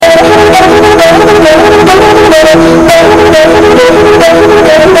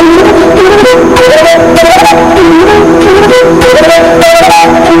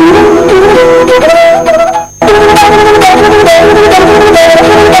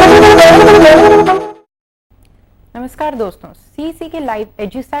नमस्कार दोस्तों, सीईसी के लाइव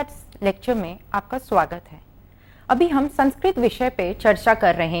एजुसैट लेक्चर में आपका स्वागत है। अभी हम संस्कृत विषय पे चर्चा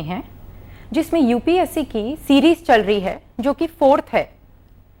कर रहे हैं जिसमें यूपीएससी की सीरीज चल रही है जो कि 4th है।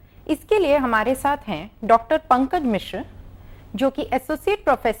 इसके लिए हमारे साथ हैं डॉक्टर पंकज मिश्र जो कि एसोसिएट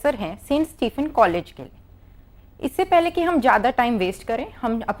प्रोफेसर हैं सेंट स्टीफन कॉलेज के लिए। इससे पहले कि हम ज़्यादा टाइम वेस्ट करें,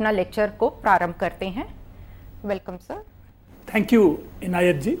 हम अपना लेक्चर को प्रारंभ करते हैं। Welcome sir. थैंक यू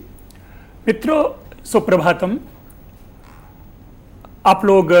इनायत जी। मित्रों, सुप्रभातम। आप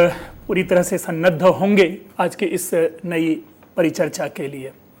लोग पूरी तरह से सन्नद्ध होंगे आज के इस नई परिचर्चा के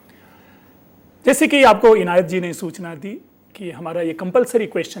लिए। जैसे कि आपको इनायत जी ने सूचना दी कि हमारा ये कंपलसरी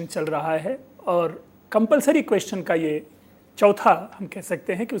क्वेश्चन चल रहा है और कंपलसरी क्वेश्चन का ये चौथा हम कह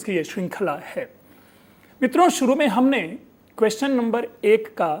सकते हैं कि उसकी ये श्रृंखला है। मित्रों, शुरू में हमने क्वेश्चन नंबर 1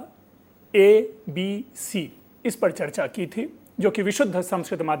 का ABC इस पर चर्चा की थी जो कि विशुद्ध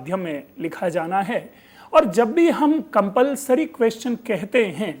संस्कृत माध्यम में लिखा जाना है। और जब भी हम कंपलसरी क्वेश्चन कहते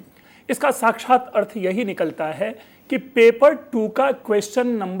हैं इसका साक्षात अर्थ यही निकलता है कि पेपर 2 का क्वेश्चन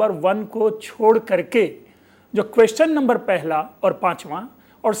नंबर 1 को छोड़ करके जो क्वेश्चन नंबर पहला और 5वां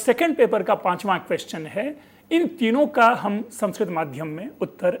और सेकंड पेपर का 5वां क्वेश्चन है, इन तीनों का हम संस्कृत माध्यम में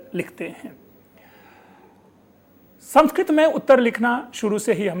उत्तर लिखते हैं। संस्कृत में उत्तर लिखना शुरू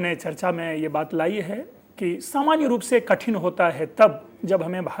से ही हमने चर्चा में ये बात लाई है कि सामान्य रूप से कठिन होता है तब जब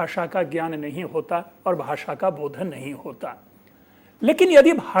हमें भाषा का ज्ञान नहीं होता और भाषा का बोधन नहीं होता। लेकिन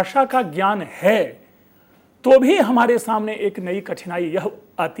यदि भाषा का ज्ञान है तो भी हमारे सामने एक नई कठिनाई यह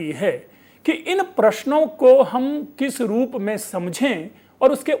आती है कि इन प्रश्नों को हम किस रूप में समझें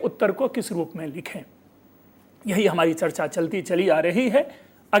और उसके उत्तर को किस रूप में लिखें। यही हमारी चर्चा चलती चली आ रही है।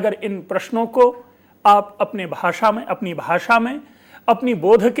 अगर इन प्रश्नों को आप अपनी भाषा में अपनी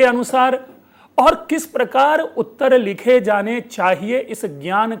बोध के अनुसार और किस प्रकार उत्तर लिखे जाने चाहिए इस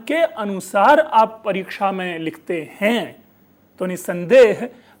ज्ञान के अनुसार आप परीक्षा में लिखते हैं तो निस्संदेह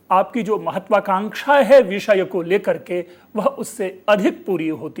आपकी जो महत्वाकांक्षा है विषय को लेकर के वह उससे अधिक पूरी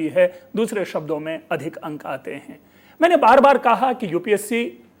होती है। दूसरे शब्दों में अधिक अंक आते हैं। मैंने बार बार कहा कि यूपीएससी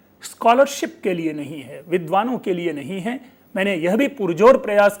स्कॉलरशिप के लिए नहीं है, विद्वानों के लिए नहीं है। मैंने यह भी पुरजोर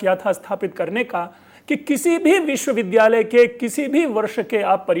प्रयास किया था स्थापित करने का कि किसी भी विश्वविद्यालय के किसी भी वर्ष के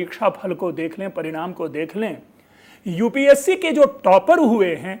आप परीक्षा फल को देख लें, परिणाम को देख लें, यूपीएससी के जो टॉपर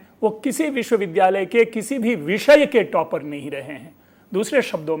हुए हैं वो किसी विश्वविद्यालय के किसी भी विषय के टॉपर नहीं रहे हैं। दूसरे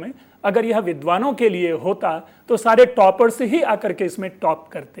शब्दों में अगर यह विद्वानों के लिए होता तो सारे टॉपर्स ही आकर के इसमें टॉप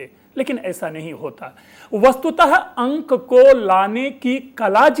करते, लेकिन ऐसा नहीं होता। वस्तुतः अंक को लाने की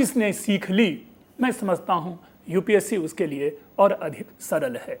कला जिसने सीख ली, मैं समझता हूं यूपीएससी उसके लिए और अधिक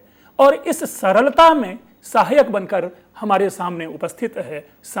सरल है। और इस सरलता में सहायक बनकर हमारे सामने उपस्थित है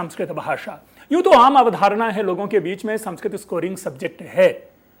संस्कृत भाषा। यूं तो आम अवधारणा है लोगों के बीच में संस्कृत स्कोरिंग सब्जेक्ट है,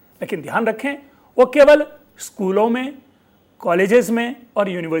 लेकिन ध्यान रखें वो केवल स्कूलों में, कॉलेजेस में और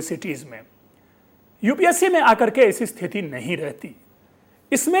यूनिवर्सिटीज में। यूपीएससी में आकर के ऐसी स्थिति नहीं रहती।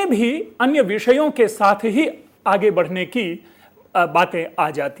 इसमें भी अन्य विषयों के साथ ही आगे बढ़ने की बातें आ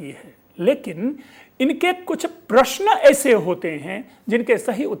जाती है, लेकिन इनके कुछ प्रश्न ऐसे होते हैं जिनके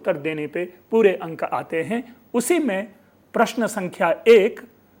सही उत्तर देने पे पूरे अंक आते हैं। उसी में प्रश्न संख्या 1,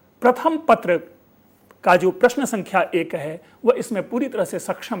 प्रथम पत्र का जो प्रश्न संख्या 1 है वह इसमें पूरी तरह से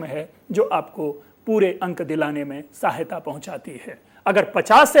सक्षम है, जो आपको पूरे अंक दिलाने में सहायता पहुंचाती है। अगर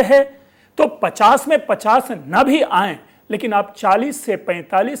 50 है तो 50 में 50 न भी आए, लेकिन आप 40 से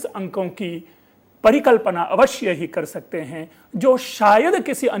 45 अंकों की परिकल्पना अवश्य ही कर सकते हैं, जो शायद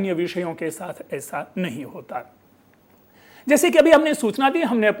किसी अन्य विषयों के साथ ऐसा नहीं होता। जैसे कि अभी हमने सूचना दी,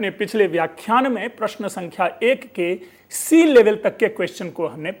 हमने अपने पिछले व्याख्यान में प्रश्न संख्या 1 के सी लेवल तक के क्वेश्चन को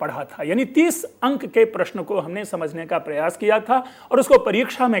हमने पढ़ा था, यानी 30 अंक के प्रश्न को हमने समझने का प्रयास किया था और उसको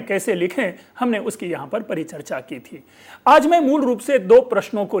परीक्षा में कैसे लिखें हमने उसकी यहां पर परिचर्चा की थी। आज मैं मूल रूप से 2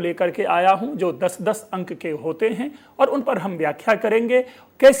 प्रश्नों को लेकर के आया हूं जो 10-10 अंक के होते हैं और उन पर हम व्याख्या करेंगे,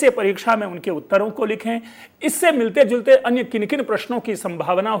 कैसे परीक्षा में उनके उत्तरों को लिखें। इससे मिलते जुलते अन्य किन किन प्रश्नों की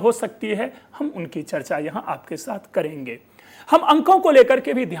संभावना हो सकती है, हम उनकी चर्चा यहां आपके साथ करेंगे। हम अंकों को लेकर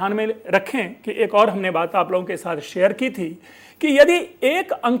के भी ध्यान में रखें कि एक और हमने बात आप लोगों के साथ शेयर की थी कि यदि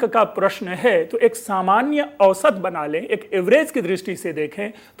 1 अंक का प्रश्न है तो एक सामान्य औसत बना लें, एक एवरेज की दृष्टि से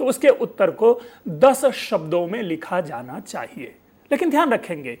देखें तो उसके उत्तर को 10 शब्दों में लिखा जाना चाहिए। लेकिन ध्यान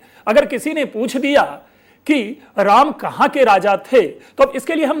रखेंगे, अगर किसी ने पूछ दिया कि राम कहां के राजा थे तो अब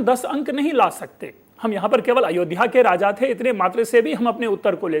इसके लिए हम 10 अंक नहीं ला सकते। हम यहां पर केवल अयोध्या के राजा थे इतने मात्र से भी हम अपने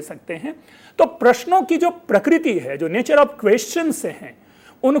उत्तर को ले सकते हैं। तो प्रश्नों की जो प्रकृति है, जो नेचर ऑफ क्वेश्चन से हैं,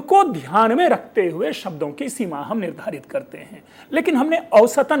 उनको ध्यान में रखते हुए शब्दों की सीमा हम निर्धारित करते हैं। लेकिन हमने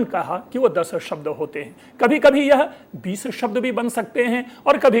औसतन कहा कि वो 10 शब्द होते हैं। कभी कभी यह 20 शब्द भी बन सकते हैं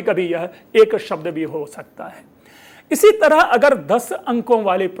और कभी कभी यह 1 शब्द भी हो सकता है। इसी तरह अगर 10 अंकों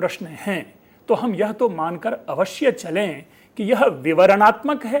वाले प्रश्न हैं तो हम यह तो मानकर अवश्य चलें कि यह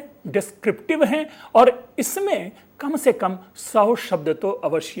विवरणात्मक है, डिस्क्रिप्टिव है और इसमें कम से कम 100 शब्द तो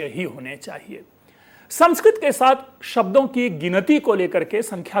अवश्य ही होने चाहिए। संस्कृत के साथ शब्दों की गिनती को लेकर के,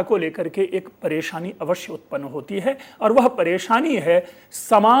 संख्या को लेकर के एक परेशानी अवश्य उत्पन्न होती है और वह परेशानी है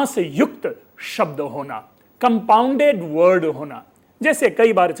समास युक्त शब्द होना, कंपाउंडेड वर्ड होना। जैसे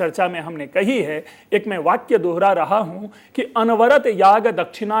कई बार चर्चा में हमने कही है, एक मैं वाक्य दोहरा रहा हूं कि अनवरत याग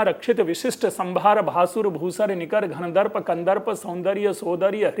दक्षिणा रक्षित विशिष्ट संभार भासुर भूसर निकर घनदर्प कंदर्प सौंदर्य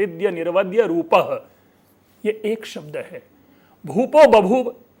सोदर्य हृदय निर्वद्य रूपः, ये एक शब्द है। भूपो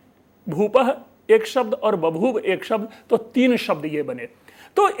बभूव, भूपः एक शब्द और बभूव एक शब्द, तो 3 शब्द ये बने।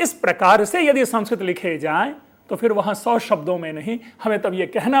 तो इस प्रकार से यदि संस्कृत लिखे जाएं तो फिर वहां 100 शब्दों में नहीं, हमें तब यह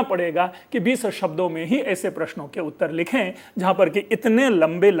कहना पड़ेगा कि 20 शब्दों में ही ऐसे प्रश्नों के उत्तर लिखें जहां पर कि इतने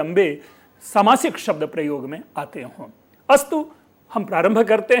लंबे लंबे समासिक शब्द प्रयोग में आते हों। अस्तु, हम प्रारंभ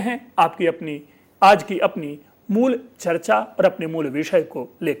करते हैं आपकी अपनी आज की अपनी मूल चर्चा और अपने मूल विषय को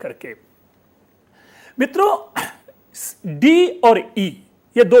लेकर के। मित्रों, डी और ई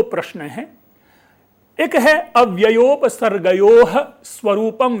ये 2 प्रश्न हैं। एक है अव्ययोपसर्गयोः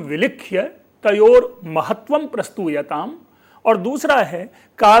स्वरूपम विलिख्य तयोर महत्वम प्रस्तूयताम, और दूसरा है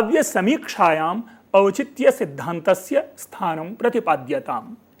काव्य समीक्षायाम औचित्य सिद्धांतस्य स्थानम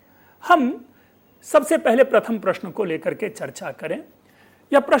प्रतिपाद्यताम। हम सबसे पहले प्रथम प्रश्न को लेकर के चर्चा करें।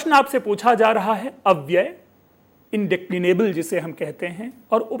 यह प्रश्न आपसे पूछा जा रहा है अव्यय, इंडेक्लिनेबल जिसे हम कहते हैं,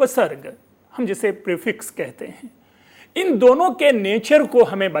 और उपसर्ग हम जिसे प्रीफिक्स कहते हैं, इन दोनों के नेचर को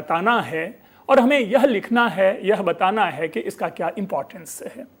हमें बताना है और हमें यह लिखना है, यह बताना है कि इसका क्या इंपॉर्टेंस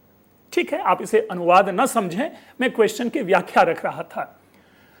है। ठीक है, आप इसे अनुवाद न समझें, मैं क्वेश्चन की व्याख्या रख रहा था।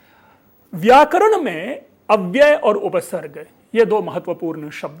 व्याकरण में अव्यय और उपसर्ग ये 2 महत्वपूर्ण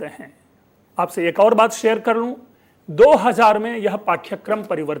शब्द हैं। आपसे एक और बात शेयर कर लूं, 2000 में यह पाठ्यक्रम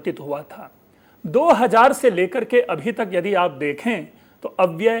परिवर्तित हुआ था। 2000 से लेकर के अभी तक यदि आप देखें तो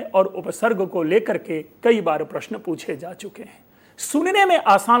अव्यय और उपसर्ग को लेकर के कई बार प्रश्न पूछे जा चुके हैं। सुनने में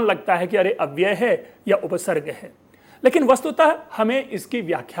आसान लगता है कि अरे अव्यय है या उपसर्ग है, लेकिन वस्तुतः हमें इसकी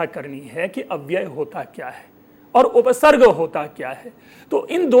व्याख्या करनी है कि अव्यय होता क्या है और उपसर्ग होता क्या है। तो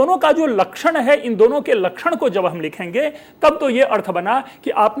इन दोनों का जो लक्षण है, इन दोनों के लक्षण को जब हम लिखेंगे तब तो यह अर्थ बना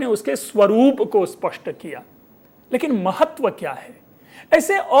कि आपने उसके स्वरूप को स्पष्ट किया। लेकिन महत्व क्या है?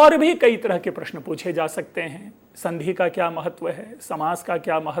 ऐसे और भी कई तरह के प्रश्न पूछे जा सकते हैं। संधि का क्या महत्व है, समास का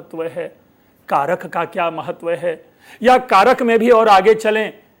क्या महत्व है, कारक का क्या महत्व है, या कारक में भी और आगे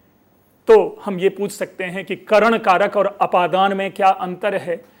चलें तो हम ये पूछ सकते हैं कि करण कारक और अपादान में क्या अंतर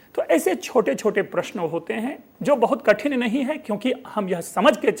है। तो ऐसे छोटे छोटे प्रश्न होते हैं जो बहुत कठिन नहीं है, क्योंकि हम यह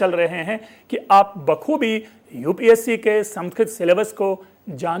समझ के चल रहे हैं कि आप बखूबी यूपीएससी के संस्कृत सिलेबस को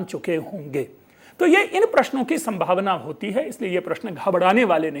जान चुके होंगे। तो ये इन प्रश्नों की संभावना होती है, इसलिए ये प्रश्न घबराने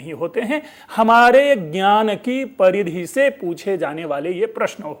वाले नहीं होते हैं। हमारे ज्ञान की परिधि से पूछे जाने वाले ये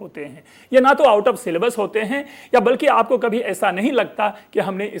प्रश्न होते हैं। ये ना तो आउट ऑफ सिलेबस होते हैं, या बल्कि आपको कभी ऐसा नहीं लगता कि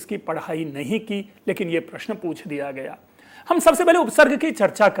हमने इसकी पढ़ाई नहीं की लेकिन ये प्रश्न पूछ दिया गया। हम सबसे पहले उपसर्ग की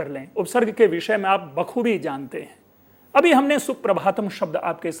चर्चा कर लें। उपसर्ग के विषय में आप बखूबी जानते हैं। अभी हमने सुप्रभातम शब्द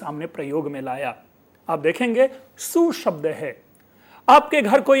आपके सामने प्रयोग में लाया। आप देखेंगे सु शब्द है। आपके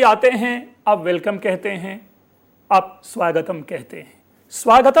घर कोई आते हैं, आप वेलकम कहते हैं, आप स्वागतम कहते हैं।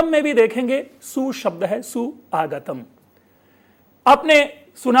 स्वागतम में भी देखेंगे सु शब्द है, सु आगतम। आपने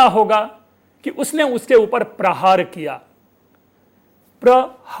सुना होगा कि उसने उसके ऊपर प्रहार किया,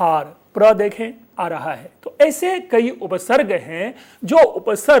 प्रहार, प्र देखें आ रहा है। तो ऐसे कई उपसर्ग हैं जो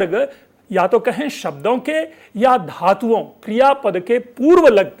उपसर्ग या तो कहें शब्दों के या धातुओं, क्रियापद के पूर्व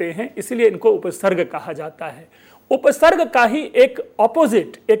लगते हैं, इसलिए इनको उपसर्ग कहा जाता है। उपसर्ग का ही एक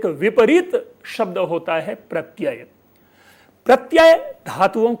ऑपोजिट, एक विपरीत शब्द होता है प्रत्यय। प्रत्यय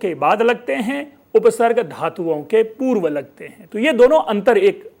धातुओं के बाद लगते हैं, उपसर्ग धातुओं के पूर्व लगते हैं। तो ये दोनों अंतर,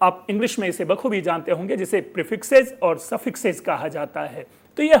 एक आप इंग्लिश में इसे बखूबी जानते होंगे जिसे प्रीफिक्सेस और सफिक्सेस कहा जाता है।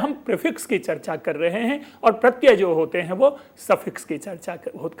 तो ये हम प्रीफिक्स की चर्चा कर रहे हैं और प्रत्यय जो होते हैं वो सफिक्स की चर्चा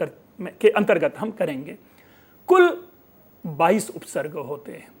के अंतर्गत हम करेंगे। कुल 22 उपसर्ग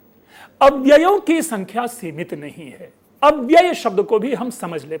होते हैं। अव्ययों की संख्या सीमित नहीं है। अव्यय शब्द को भी हम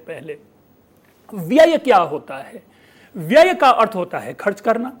समझ ले पहले। व्यय क्या होता है? व्यय का अर्थ होता है खर्च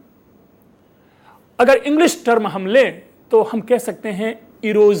करना। अगर इंग्लिश टर्म हम लें तो हम कह सकते हैं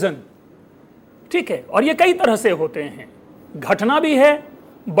इरोजन, ठीक है। और ये कई तरह से होते हैं, घटना भी है,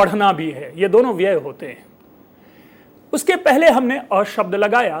 बढ़ना भी है, ये दोनों व्यय होते हैं। उसके पहले हमने अ शब्द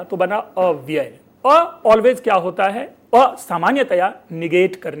लगाया तो बना अव्यय। ऑलवेज क्या होता है? सामान्यतया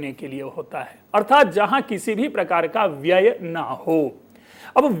निगेट करने के लिए होता है, अर्थात जहां किसी भी प्रकार का व्यय ना हो।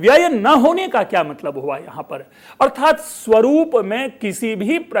 अब व्यय न होने का क्या मतलब हुआ यहां पर? अर्थात स्वरूप में किसी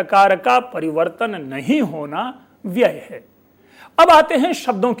भी प्रकार का परिवर्तन नहीं होना व्यय है। अब आते हैं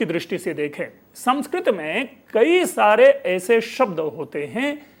शब्दों की दृष्टि से देखें। संस्कृत में कई सारे ऐसे शब्द होते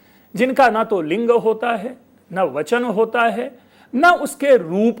हैं जिनका ना तो लिंग होता है, न वचन होता है, न उसके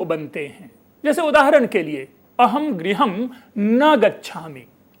रूप बनते हैं। जैसे उदाहरण के लिए अहम गृहम न गच्छामि।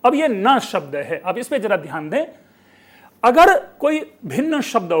 अब ये न शब्द है, अब इस पे जरा ध्यान दें। अगर कोई भिन्न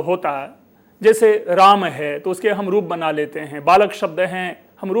शब्द होता, जैसे राम है तो उसके हम रूप बना लेते हैं, बालक शब्द हैं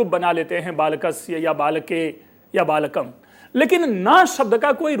हम रूप बना लेते हैं बालकस्य या बालके या बालकम, लेकिन ना शब्द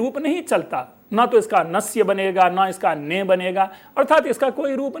का कोई रूप नहीं चलता, ना तो इसका नस्य बनेगा ना इसका ने बनेगा, अर्थात इसका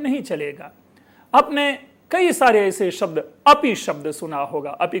कोई रूप नहीं चलेगा। आपने कई सारे ऐसे शब्द, अपि शब्द सुना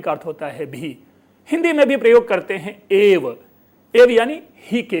होगा, अपि का अर्थ होता है भी, हिंदी में भी प्रयोग करते हैं एव, एव यानी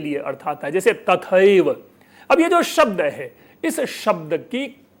ही के लिए अर्थ आता है, जैसे तथैव। अब ये जो शब्द है, इस शब्द की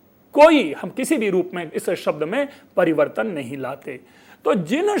कोई, हम किसी भी रूप में इस शब्द में परिवर्तन नहीं लाते। तो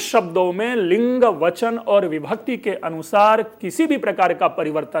जिन शब्दों में लिंग, वचन और विभक्ति के अनुसार किसी भी प्रकार का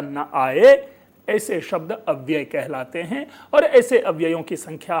परिवर्तन न आए, ऐसे शब्द अव्यय कहलाते हैं। और ऐसे अव्ययों की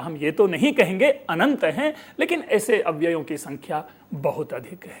संख्या, हम ये तो नहीं कहेंगे अनंत हैं, लेकिन ऐसे अव्ययों की संख्या बहुत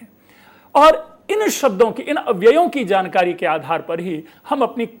अधिक है। और इन शब्दों की, इन अव्ययों की जानकारी के आधार पर ही हम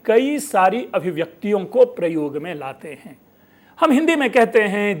अपनी कई सारी अभिव्यक्तियों को प्रयोग में लाते हैं। हम हिंदी में कहते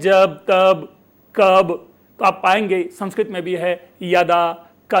हैं जब, तब, कब, तो आप पाएंगे संस्कृत में भी है यदा,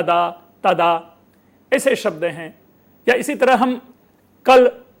 कदा, तदा, ऐसे शब्द हैं। या इसी तरह हम कल,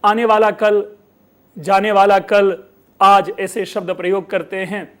 आने वाला कल, जाने वाला कल, आज, ऐसे शब्द प्रयोग करते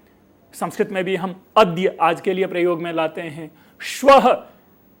हैं। संस्कृत में भी हम अद्य, आज के लिए प्रयोग में लाते हैं। श्वः,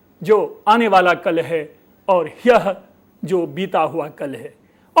 जो आने वाला कल है, और ह्यः, जो बीता हुआ कल है।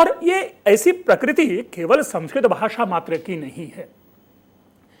 और ये ऐसी प्रकृति केवल संस्कृत भाषा मात्र की नहीं है।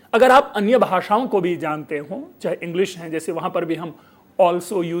 अगर आप अन्य भाषाओं को भी जानते हो, चाहे इंग्लिश है, जैसे वहां पर भी हम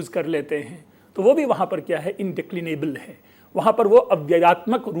ऑल्सो यूज कर लेते हैं, तो वो भी वहां पर क्या है, इनडिक्लिनेबल है, वहां पर वो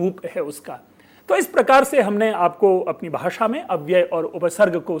अव्ययात्मक रूप है उसका। तो इस प्रकार से हमने आपको अपनी भाषा में अव्यय और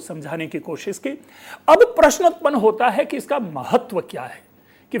उपसर्ग को समझाने की कोशिश की। अब प्रश्न उत्पन्न होता है कि इसका महत्व क्या है,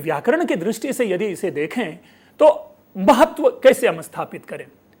 कि व्याकरण की दृष्टि से यदि इसे देखें तो महत्व कैसे हम स्थापित करें।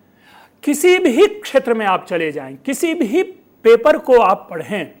 किसी भी क्षेत्र में आप चले जाएं, किसी भी पेपर को आप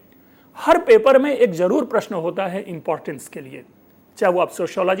पढ़ें, हर पेपर में एक जरूर प्रश्न होता है इंपॉर्टेंस के लिए, चाहे वो आप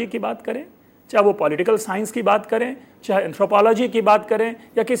सोशियोलॉजी की बात करें, चाहे वो पॉलिटिकल साइंस की बात करें, चाहे एंथ्रोपोलॉजी की बात करें,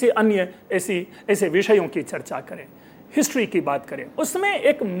 या किसी अन्य ऐसे विषयों की चर्चा करें, हिस्ट्री की बात करें, उसमें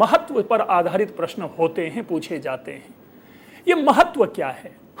एक महत्व पर आधारित प्रश्न होते हैं, पूछे जाते हैं। ये महत्व क्या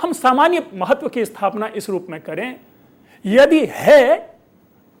है? हम सामान्य महत्व की स्थापना इस रूप में करें, यदि है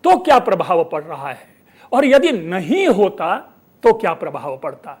तो क्या प्रभाव पड़ रहा है, और यदि नहीं होता तो क्या प्रभाव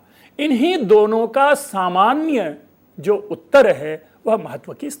पड़ता। इन्हीं दोनों का सामान्य जो उत्तर है वह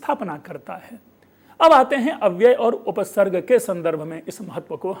महत्व की स्थापना करता है। अब आते हैं अव्यय और उपसर्ग के संदर्भ में, इस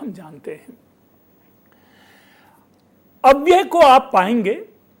महत्व को हम जानते हैं। अव्यय को आप पाएंगे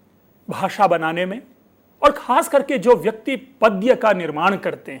भाषा बनाने में, और खास करके जो व्यक्ति पद्य का निर्माण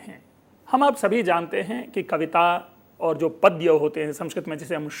करते हैं। हम आप सभी जानते हैं कि कविता और जो पद्य होते हैं, संस्कृत में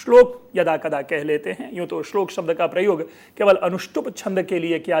जिसे हम श्लोक यदा कदा कह लेते हैं, यूं तो श्लोक शब्द का प्रयोग केवल अनुष्टुप छंद के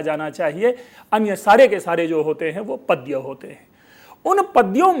लिए किया जाना चाहिए, अन्य सारे के सारे जो होते हैं वो पद्य होते हैं। उन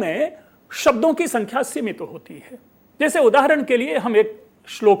पद्यों में शब्दों की संख्या सीमित होती है। जैसे उदाहरण के लिए हम एक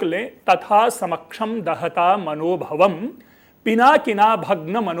श्लोक लें, तथा समक्षम दहता मनोभवम पिनाकिना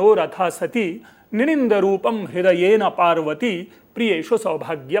भग्न मनोरथा सती निनिंद रूपम हृदयेन पार्वती प्रियेषु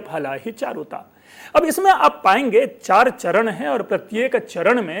सौभाग्य फला ही चारुता। अब इसमें आप पाएंगे 4 चरण हैं, और प्रत्येक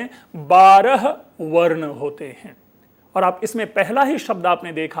चरण में 12 वर्ण होते हैं। और आप इसमें पहला ही शब्द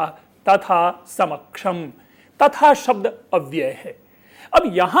आपने देखा, तथा समक्षम। तथा शब्द अव्यय है।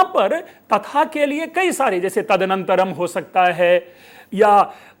 अब यहां पर तथा के लिए कई सारे, जैसे तदनंतरम हो सकता है, या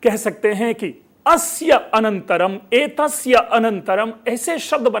कह सकते हैं कि अस्य अनंतरम, एतस्य अनंतरम, ऐसे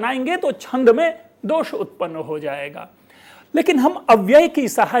शब्द बनाएंगे तो छंद में दोष उत्पन्न हो जाएगा। लेकिन हम अव्यय की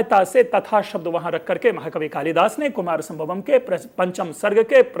सहायता से तथा शब्द वहां रख करके महाकवि कालिदास ने कुमार संभवम के पंचम सर्ग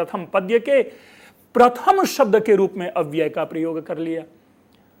के प्रथम पद्य के प्रथम शब्द के रूप में अव्यय का प्रयोग कर लिया।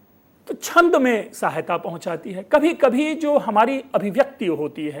 तो छंद में सहायता पहुंचाती है। कभी कभी जो हमारी अभिव्यक्ति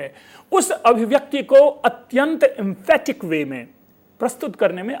होती है, उस अभिव्यक्ति को अत्यंत एम्फेटिक वे में प्रस्तुत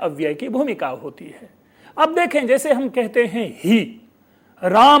करने में अव्यय की भूमिका होती है। अब देखें, जैसे हम कहते हैं ही,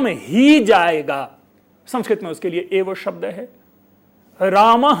 राम ही जाएगा, संस्कृत में उसके लिए एव शब्द है,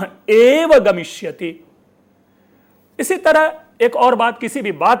 रामः एव गमिष्यति। इसी तरह एक और बात, किसी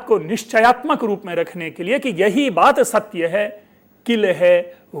भी बात को निश्चयात्मक रूप में रखने के लिए कि यही बात सत्य है, किल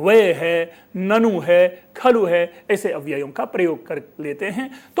है, वे है, ननु है, खलु है, ऐसे अव्ययों का प्रयोग कर लेते हैं।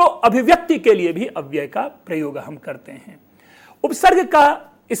 तो अभिव्यक्ति के लिए भी अव्यय का प्रयोग हम करते हैं। उपसर्ग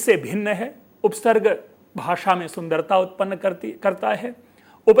का इससे भिन्न है। उपसर्ग भाषा में सुंदरता उत्पन्न करता है।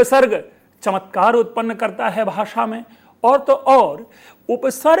 उपसर्ग चमत्कार उत्पन्न करता है भाषा में। और तो और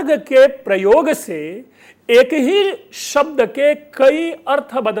उपसर्ग के प्रयोग से एक ही शब्द के कई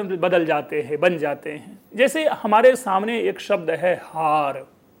अर्थ बदल जाते हैं, बन जाते हैं। जैसे हमारे सामने एक शब्द है हार।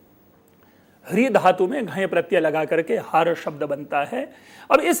 ह्री धातु में घय प्रत्यय लगा करके हार शब्द बनता है।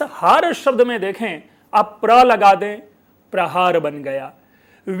 अब इस हार शब्द में देखें, आप प्र लगा दें, प्रहार बन गया।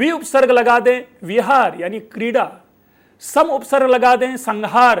 वि उपसर्ग लगा दें, विहार यानी क्रीड़ा। सम उपसर्ग लगा दें,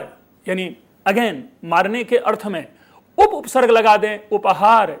 संहार यानी अगेन मारने के अर्थ में। उप उपसर्ग लगा दें,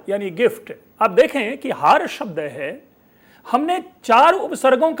 उपहार यानी गिफ्ट। आप देखें कि हार शब्द है, हमने 4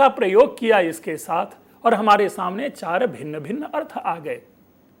 उपसर्गों का प्रयोग किया इसके साथ और हमारे सामने 4 भिन्न भिन्न अर्थ आ गए।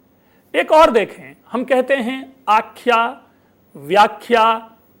 एक और देखें, हम कहते हैं आख्या, व्याख्या,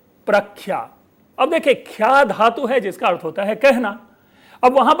 प्रख्या। अब देखें, ख्या धातु है जिसका अर्थ होता है कहना।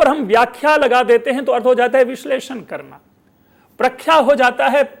 अब वहां पर हम व्याख्या लगा देते हैं तो अर्थ हो जाता है विश्लेषण करना। प्रख्या हो जाता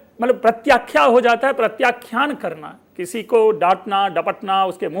है, मतलब प्रत्याख्या हो जाता है प्रत्याख्यान करना, किसी को डांटना, डपटना,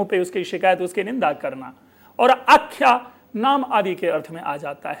 उसके मुंह पे उसकी शिकायत, उसकी निंदा करना। और आख्या नाम आदि के अर्थ में आ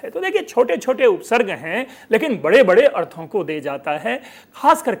जाता है। तो देखिए, छोटे छोटे उपसर्ग हैं लेकिन बड़े बड़े अर्थों को दे जाता है।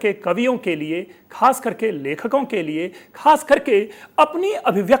 खास करके कवियों के लिए, खास करके लेखकों के लिए, खास करके अपनी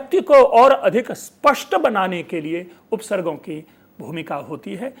अभिव्यक्ति को और अधिक स्पष्ट बनाने के लिए उपसर्गों की भूमिका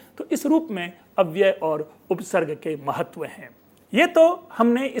होती है। तो इस रूप में अव्यय और उपसर्ग के महत्व हैं। ये तो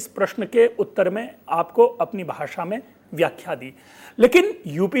हमने इस प्रश्न के उत्तर में आपको अपनी भाषा में व्याख्या दी, लेकिन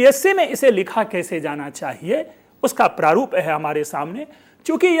यूपीएससी में इसे लिखा कैसे जाना चाहिए उसका प्रारूप है हमारे सामने।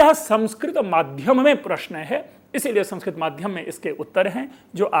 चूंकि यह संस्कृत माध्यम में प्रश्न है, इसीलिए संस्कृत माध्यम में इसके उत्तर हैं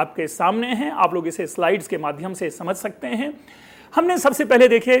जो आपके सामने हैं। आप लोग इसे स्लाइड्स के माध्यम से समझ सकते हैं। हमने सबसे पहले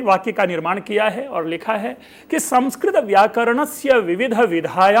देखिए वाक्य का निर्माण किया है और लिखा है कि संस्कृत व्याकरणस्य विविध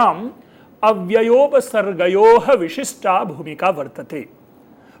विधायाम अव्ययोपसर्गयोः विशिष्टा भूमिका वर्तते।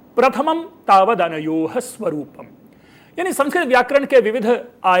 प्रथमं तावदनयोः स्वरूपम। यानी संस्कृत व्याकरण के विविध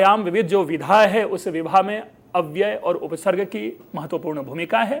आयाम, विविध जो विधा है, उस विधा में अव्यय और उपसर्ग की महत्वपूर्ण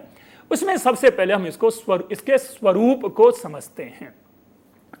भूमिका है। उसमें सबसे पहले हम इसके स्वरूप को समझते हैं।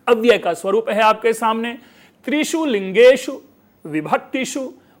 अव्यय का स्वरूप है आपके सामने, त्रिषु लिंगेषु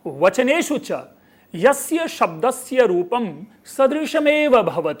विभक्तिषु वचनेषु च यस्य शब्दस्य रूपम सदृशमेव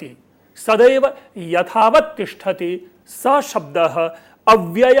भवति सदैव यथावत् तिष्ठति स शब्दः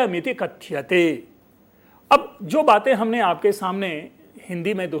अव्ययमिति कथ्यते। अब जो बातें हमने आपके सामने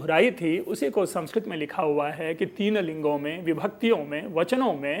हिंदी में दोहराई थी, उसी को संस्कृत में लिखा हुआ है कि 3 लिंगों में, विभक्तियों में,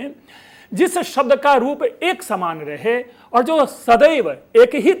 वचनों में जिस शब्द का रूप एक समान रहे और जो सदैव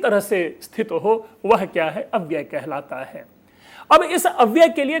एक ही तरह से स्थित हो, वह क्या है? अव्यय कहलाता है। अब इस अव्यय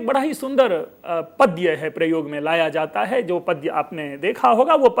के लिए एक बड़ा ही सुंदर पद्य है, प्रयोग में लाया जाता है। जो पद्य आपने देखा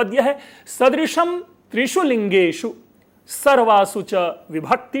होगा वो पद्य है, सदृशम त्रिषु लिंगेषु सर्वासु च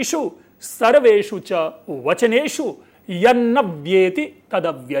विभक्तिषु सर्वेषु च वचनेषु यन्नव्येति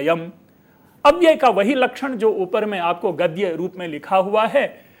तदव्ययम। अव्यय का वही लक्षण जो ऊपर में आपको गद्य रूप में लिखा हुआ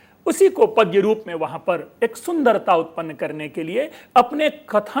है, उसी को पद्य रूप में वहां पर एक सुंदरता उत्पन्न करने के लिए, अपने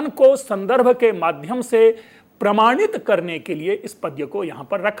कथन को संदर्भ के माध्यम से प्रमाणित करने के लिए इस पद्य को यहां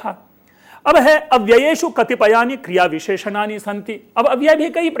पर रखा। अब है अव्ययेषु कतिपयानि क्रिया विशेषणानि सन्ति। अब अव्यय भी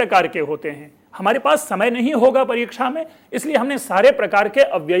कई प्रकार के होते हैं। हमारे पास समय नहीं होगा परीक्षा में, इसलिए हमने सारे प्रकार के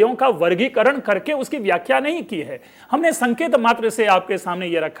अव्ययों का वर्गीकरण करके उसकी व्याख्या नहीं की है। हमने संकेत मात्र से आपके सामने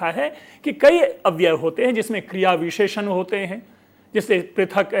ये रखा है कि कई अव्यय होते हैं जिसमें क्रिया विशेषण होते हैं, जैसे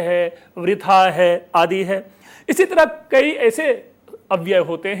पृथक है, वृथा है आदि है। इसी तरह कई ऐसे अव्यय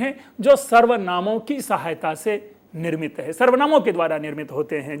होते हैं जो सर्वनामों की सहायता से निर्मित है, सर्वनामों के द्वारा निर्मित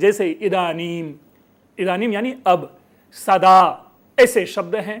होते हैं। जैसे इदानीम, इदानीम यानी अब, सदा, ऐसे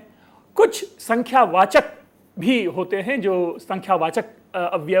शब्द हैं। कुछ संख्यावाचक भी होते हैं जो संख्यावाचक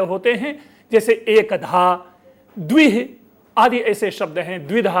अव्यय होते हैं, जैसे एकधा, द्विह आदि ऐसे शब्द हैं,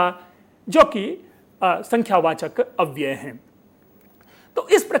 द्विधा, जो कि संख्यावाचक अव्यय हैं। तो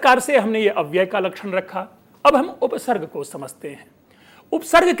इस प्रकार से हमने ये अव्यय का लक्षण रखा। अब हम उपसर्ग को समझते हैं।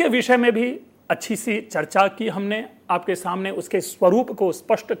 उपसर्ग के विषय में भी अच्छी सी चर्चा की हमने, आपके सामने उसके स्वरूप को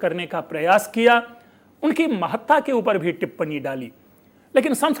स्पष्ट करने का प्रयास किया, उनकी महत्ता के ऊपर भी टिप्पणी डाली।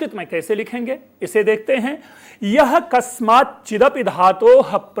 लेकिन संस्कृत में कैसे लिखेंगे इसे देखते हैं। यह कस्मात् चिदपि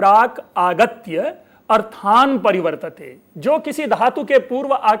धातोः प्राक् आगत्य अर्थान परिवर्तते। जो किसी धातु के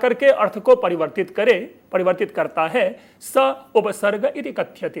पूर्व आकर के अर्थ को परिवर्तित करता है, स उपसर्ग इति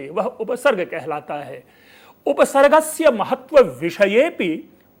कथ्यते, वह उपसर्ग कहलाता है। उपसर्गस्य महत्व विषयेपि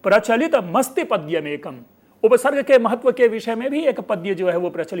प्रचलित मस्ति पद्यमेकम। उपसर्ग के महत्व के विषय में भी एक पद्य जो है वो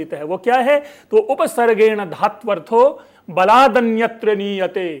प्रचलित है। वो क्या है? तो उपसर्गेण धात्वर्थो बलादन्यत्र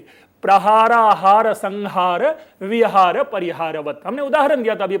नीयते प्रहाराहार संहार विहार परिहारवत। हमने उदाहरण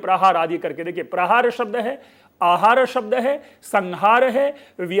दिया था अभी प्रहार आदि करके। देखिए, प्रहार शब्द है, आहार शब्द है, संहार है,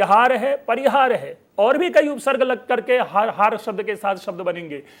 विहार है, परिहार है, और भी कई उपसर्ग लग करके हार शब्द के साथ शब्द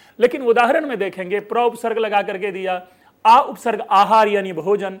बनेंगे। लेकिन उदाहरण में देखेंगे, प्र उपसर्ग लगा करके दिया, आ उपसर्ग आहार यानी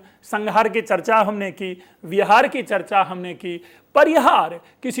भोजन, संहार की चर्चा हमने की, विहार की चर्चा हमने की, परिहार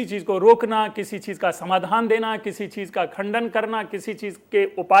किसी चीज को रोकना, किसी चीज का समाधान देना, किसी चीज का खंडन करना, किसी चीज के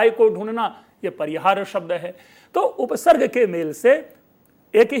उपाय को ढूंढना, यह परिहार शब्द है। तो उपसर्ग के मेल से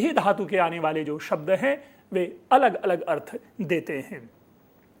एक ही धातु के आने वाले जो शब्द हैं वे अलग अलग अर्थ देते हैं।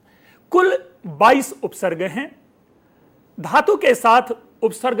 कुल 22 उपसर्ग हैं। धातु के साथ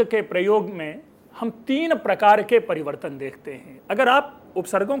उपसर्ग के प्रयोग में हम 3 प्रकार के परिवर्तन देखते हैं। अगर आप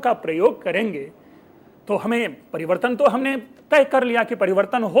उपसर्गों का प्रयोग करेंगे तो हमें परिवर्तन, तो हमने तय कर लिया कि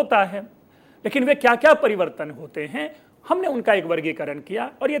परिवर्तन होता है, लेकिन वे क्या क्या परिवर्तन होते हैं हमने उनका एक वर्गीकरण किया।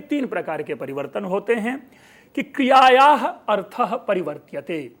 और ये 3 प्रकार के परिवर्तन होते हैं कि क्रियायाः अर्थः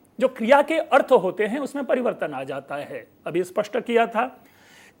परिवर्त्यते। जो क्रिया के अर्थ होते हैं उसमें परिवर्तन आ जाता है। अभी स्पष्ट किया था,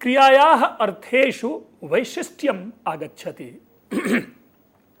 क्रियायाः अर्थेषु वैशिष्ट्यम आगच्छति।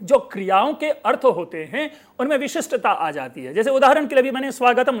 जो क्रियाओं के अर्थ होते हैं उनमें विशिष्टता आ जाती है। जैसे उदाहरण के लिए भी मैंने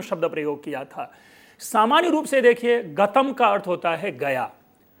स्वागतम शब्द प्रयोग किया था। सामान्य रूप से देखिए, गतम का अर्थ होता है गया,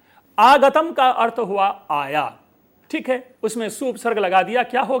 आगतम का अर्थ हुआ आया, ठीक है, उसमें सु उपसर्ग लगा दिया,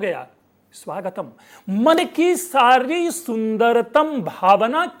 क्या हो गया? स्वागतम। मन की सारी सुंदरतम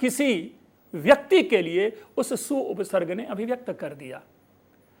भावना किसी व्यक्ति के लिए उस सु उपसर्ग ने अभिव्यक्त कर दिया।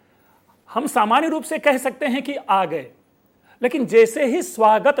 हम सामान्य रूप से कह सकते हैं कि आ गए, लेकिन जैसे ही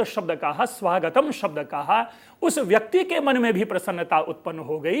स्वागत शब्द कहा, स्वागतम शब्द कहा, उस व्यक्ति के मन में भी प्रसन्नता उत्पन्न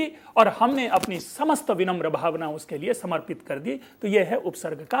हो गई और हमने अपनी समस्त विनम्र भावना उसके लिए समर्पित कर दी। तो यह है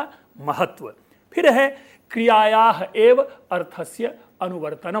उपसर्ग का महत्व। फिर है क्रियायाः एव अर्थस्य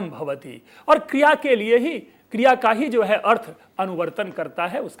अनुवर्तनम भवति। और क्रिया के लिए ही, क्रिया का ही जो है अर्थ अनुवर्तन करता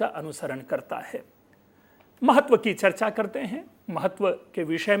है, उसका अनुसरण करता है। महत्व की चर्चा करते हैं। महत्व के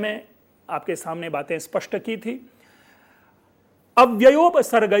विषय में आपके सामने बातें स्पष्ट की थी।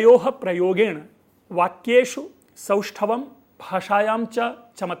 अव्ययोपसर्गयोः प्रयोगेण वाक्येषु सौष्ठवम भाषायां च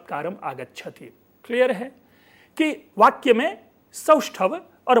चमत्कारम आगच्छति। क्लियर है कि वाक्य में सौष्ठव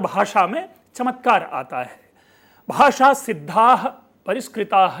और भाषा में चमत्कार आता है। भाषा सिद्धाः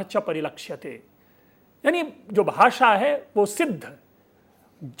परिष्कृताः च परिलक्ष्यते। यानी जो भाषा है वो सिद्ध,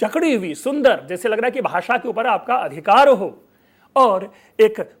 जकड़ी हुई, सुंदर, जैसे लग रहा है कि भाषा के ऊपर आपका अधिकार हो, और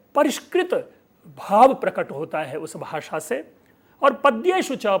एक परिष्कृत भाव प्रकट होता है उस भाषा से। और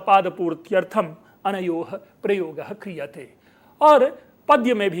पद्येषु च पादपूर्त्यर्थम अनयोः प्रयोगः क्रियते। और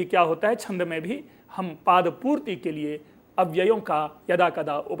पद्य में भी क्या होता है, छंद में भी हम पादपूर्ति के लिए अव्ययों का, यदा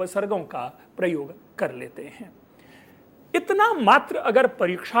कदा उपसर्गों का प्रयोग कर लेते हैं। इतना मात्र अगर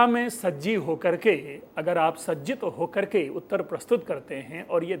परीक्षा में सज्जी होकर के, अगर आप सज्जित होकर के उत्तर प्रस्तुत करते हैं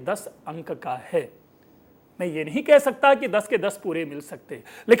और ये 10 अंक का है, मैं ये नहीं कह सकता कि 10 के 10 पूरे मिल सकते,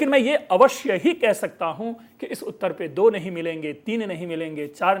 लेकिन मैं ये अवश्य ही कह सकता हूं कि इस उत्तर पे 2 नहीं मिलेंगे, 3 नहीं मिलेंगे,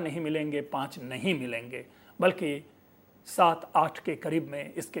 4 नहीं मिलेंगे, 5 नहीं मिलेंगे, बल्कि 7-8 के करीब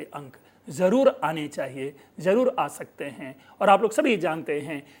में इसके अंक जरूर आने चाहिए, जरूर आ सकते हैं। और आप लोग सभी जानते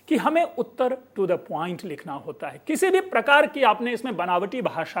हैं कि हमें उत्तर टू द पॉइंट लिखना होता है। किसी भी प्रकार की आपने इसमें बनावटी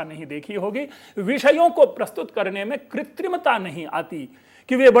भाषा नहीं देखी होगी। विषयों को प्रस्तुत करने में कृत्रिमता नहीं आती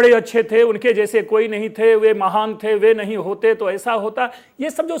कि वे बड़े अच्छे थे, उनके जैसे कोई नहीं थे, वे महान थे, वे नहीं होते तो ऐसा होता। ये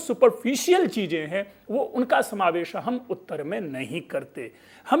सब जो सुपरफिशियल चीजें हैं वो उनका समावेश हम उत्तर में नहीं करते।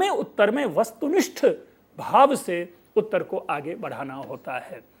 हमें उत्तर में वस्तुनिष्ठ भाव से उत्तर को आगे बढ़ाना होता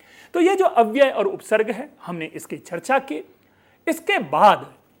है। तो ये जो अव्यय और उपसर्ग है, हमने इसकी चर्चा की। इसके बाद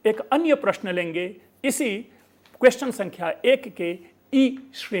एक अन्य प्रश्न लेंगे इसी क्वेश्चन संख्या 1 के ई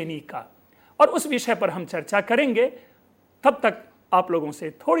श्रेणी का, और उस विषय पर हम चर्चा करेंगे। तब तक आप लोगों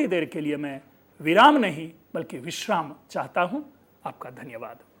से थोड़ी देर के लिए मैं विराम नहीं बल्कि विश्राम चाहता हूं। आपका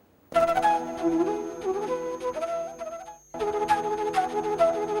धन्यवाद।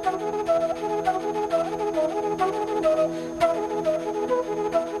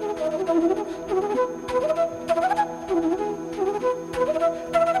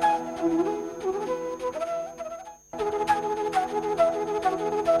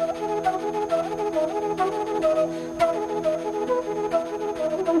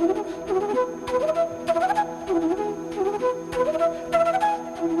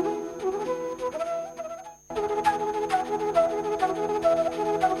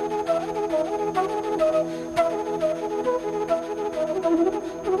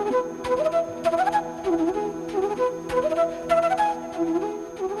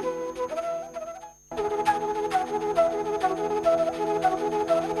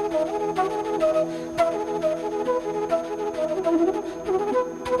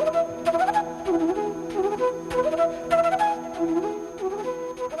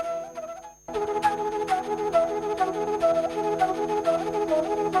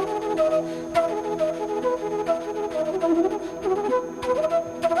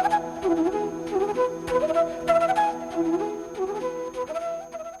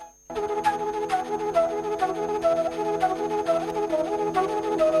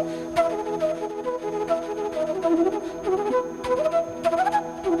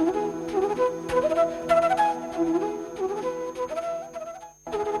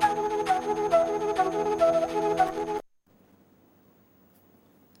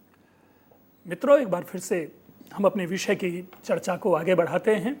 मित्रों, एक बार फिर से हम अपने विषय की चर्चा को आगे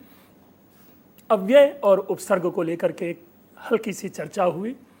बढ़ाते हैं। अव्यय और उपसर्ग को लेकर के एक हल्की सी चर्चा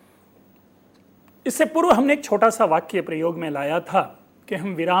हुई। इससे पूर्व हमने एक छोटा सा वाक्य प्रयोग में लाया था कि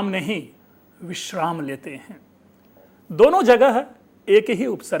हम विराम नहीं विश्राम लेते हैं। दोनों जगह एक ही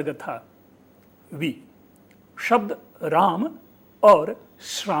उपसर्ग था, वी। शब्द राम और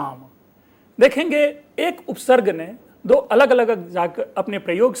श्राम। देखेंगे एक उपसर्ग ने दो अलग अलग जाकर अपने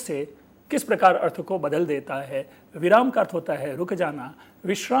प्रयोग से किस प्रकार अर्थ को बदल देता है। विराम का अर्थ होता है रुक जाना,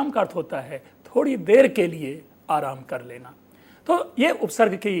 विश्राम का अर्थ होता है थोड़ी देर के लिए आराम कर लेना। तो ये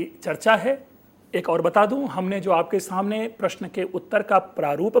उपसर्ग की चर्चा है। एक और बता दूं, हमने जो आपके सामने प्रश्न के उत्तर का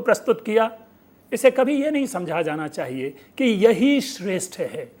प्रारूप प्रस्तुत किया, इसे कभी ये नहीं समझा जाना चाहिए कि यही श्रेष्ठ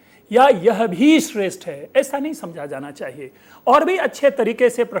है या यह भी श्रेष्ठ है, ऐसा नहीं समझा जाना चाहिए। और भी अच्छे तरीके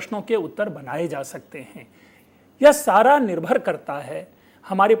से प्रश्नों के उत्तर बनाए जा सकते हैं। यह सारा निर्भर करता है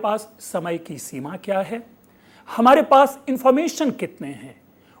हमारे पास समय की सीमा क्या है, हमारे पास इंफॉर्मेशन कितने हैं,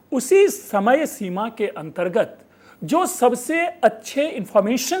 उसी समय सीमा के अंतर्गत जो सबसे अच्छे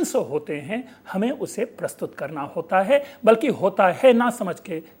इंफॉर्मेशन होते हैं हमें उसे प्रस्तुत करना होता है। बल्कि होता है ना समझ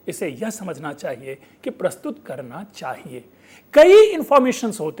के इसे यह समझना चाहिए कि प्रस्तुत करना चाहिए। कई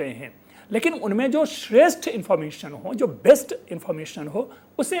इंफॉर्मेशन होते हैं, लेकिन उनमें जो श्रेष्ठ इंफॉर्मेशन हो, जो बेस्ट इंफॉर्मेशन हो,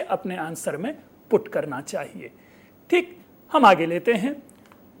 उसे अपने आंसर में पुट करना चाहिए। ठीक, हम आगे लेते हैं।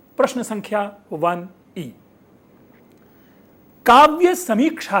 प्रश्न संख्या 1E। काव्य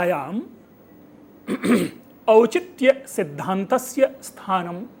समीक्षायाम औचित्य सिद्धांतस्य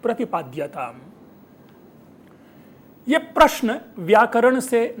स्थानं प्रतिपाद्यताम्। यह प्रश्न व्याकरण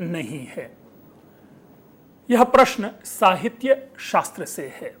से नहीं है, यह प्रश्न साहित्य शास्त्र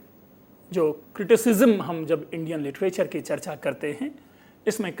से है। जो क्रिटिसिज्म हम जब इंडियन लिटरेचर की चर्चा करते हैं,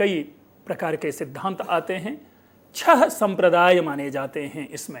 इसमें कई प्रकार के सिद्धांत आते हैं, 6 संप्रदाय माने जाते हैं।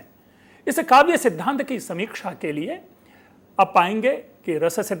 इसमें इस काव्य सिद्धांत की समीक्षा के लिए आप पाएंगे कि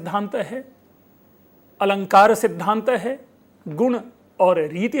रस सिद्धांत है, अलंकार सिद्धांत है, गुण और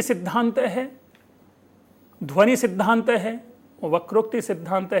रीति सिद्धांत है, ध्वनि सिद्धांत है, वक्रोक्ति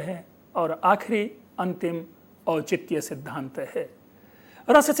सिद्धांत है और आखिरी अंतिम औचित्य सिद्धांत है।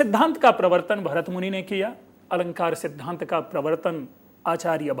 रस सिद्धांत का प्रवर्तन भरत मुनि ने किया, अलंकार सिद्धांत का प्रवर्तन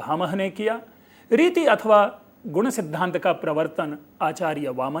आचार्य भामह ने किया, रीति अथवा गुण सिद्धांत का प्रवर्तन आचार्य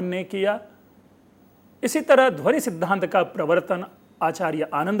वामन ने किया। इसी तरह ध्वनि सिद्धांत का प्रवर्तन आचार्य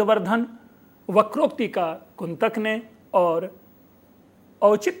आनंदवर्धन, वक्रोक्ति का कुंतक ने और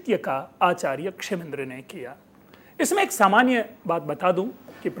औचित्य का आचार्य क्षेमेंद्र ने किया। इसमें एक सामान्य बात बता दूं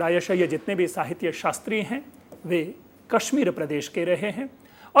कि प्रायशः ये जितने भी साहित्य शास्त्री हैं वे कश्मीर प्रदेश के रहे हैं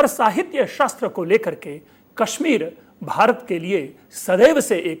और साहित्य शास्त्र को लेकर के कश्मीर भारत के लिए सदैव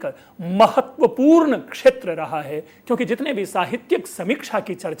से एक महत्वपूर्ण क्षेत्र रहा है, क्योंकि जितने भी साहित्यिक समीक्षा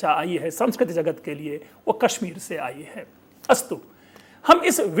की चर्चा आई है संस्कृत जगत के लिए वो कश्मीर से आई है। अस्तु, हम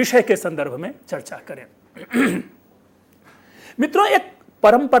इस विषय के संदर्भ में चर्चा करें। मित्रों, एक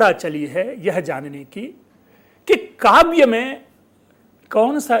परंपरा चली है यह जानने की कि काव्य में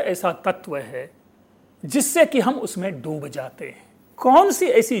कौन सा ऐसा तत्व है जिससे कि हम उसमें डूब जाते हैं। कौन सी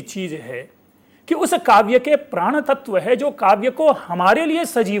ऐसी चीज है कि उस काव्य के प्राण तत्व है जो काव्य को हमारे लिए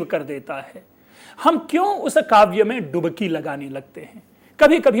सजीव कर देता है। हम क्यों उस काव्य में डुबकी लगाने लगते हैं।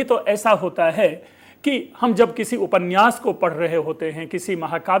 कभी कभी तो ऐसा होता है कि हम जब किसी उपन्यास को पढ़ रहे होते हैं, किसी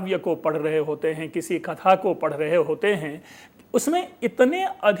महाकाव्य को पढ़ रहे होते हैं, किसी कथा को पढ़ रहे होते हैं, उसमें इतने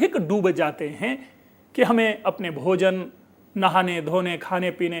अधिक डूब जाते हैं कि हमें अपने भोजन, नहाने धोने,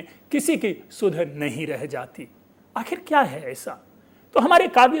 खाने पीने किसी की सुध नहीं रह जाती। आखिर क्या है ऐसा? तो हमारे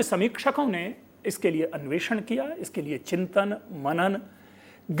काव्य समीक्षकों ने इसके लिए अन्वेषण किया, इसके लिए चिंतन मनन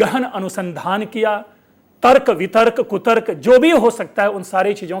गहन अनुसंधान किया, तर्क वितर्क कुतर्क जो भी हो सकता है उन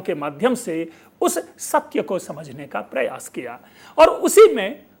सारी चीजों के माध्यम से उस सत्य को समझने का प्रयास किया। और उसी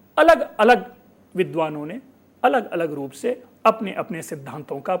में अलग अलग विद्वानों ने अलग अलग रूप से अपने अपने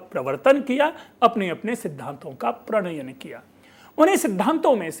सिद्धांतों का प्रवर्तन किया, अपने अपने सिद्धांतों का प्रणयन किया। उन्हीं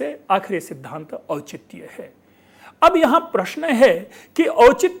सिद्धांतों में से आखिरी सिद्धांत औचित्य है। अब यहां प्रश्न है कि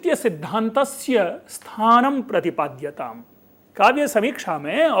औचित्य सिद्धांतस्य स्थानं प्रतिपाद्यताम्। काव्य समीक्षा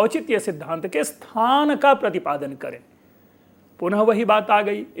में औचित्य सिद्धांत के स्थान का प्रतिपादन करें। पुनः वही बात आ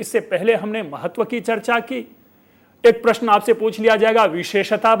गई। इससे पहले हमने महत्व की चर्चा की। एक प्रश्न आपसे पूछ लिया जाएगा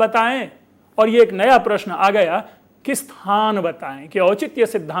विशेषता बताएं, और ये एक नया प्रश्न आ गया कि स्थान बताएं, कि औचित्य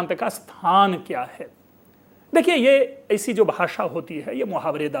सिद्धांत का स्थान क्या है। देखिए, ये ऐसी जो भाषा होती है ये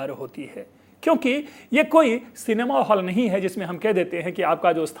मुहावरेदार होती है, क्योंकि ये कोई सिनेमा हॉल नहीं है जिसमें हम कह देते हैं कि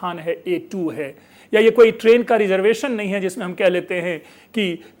आपका जो स्थान है A2 है, या ये कोई ट्रेन का रिजर्वेशन नहीं है जिसमें हम कह लेते हैं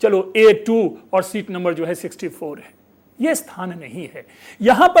कि चलो A2 और सीट नंबर जो है 64 है। यह स्थान नहीं है।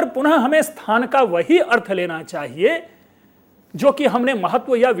 यहां पर पुनः हमें स्थान का वही अर्थ लेना चाहिए जो कि हमने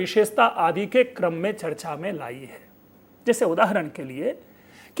महत्व या विशेषता आदि के क्रम में चर्चा में लाई है। जैसे उदाहरण के लिए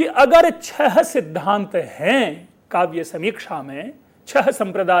कि अगर 6 सिद्धांत हैं काव्य समीक्षा में, 6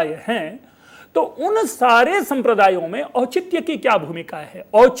 संप्रदाय हैं, तो उन सारे संप्रदायों में औचित्य की क्या भूमिका है,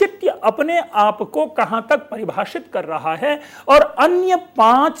 औचित्य अपने आप को कहां तक परिभाषित कर रहा है और अन्य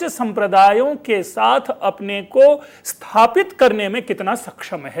 5 संप्रदायों के साथ अपने को स्थापित करने में कितना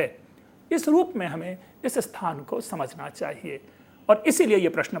सक्षम है, इस रूप में हमें इस स्थान को समझना चाहिए। और इसीलिए यह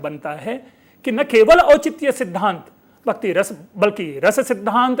प्रश्न बनता है कि न केवल औचित्य सिद्धांत बल्कि रस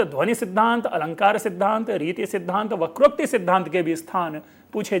सिद्धांत, ध्वनि सिद्धांत, अलंकार सिद्धांत, रीति सिद्धांत, वक्रोक्ति सिद्धांत के भी स्थान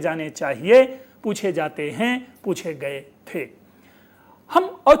पूछे जाने चाहिए, पूछे जाते हैं, पूछे गए थे। हम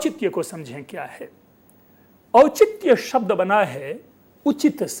औचित्य को समझें क्या है। औचित्य शब्द बना है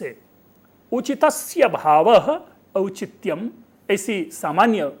उचित से, उचितस्य भावः औचित्यम, ऐसी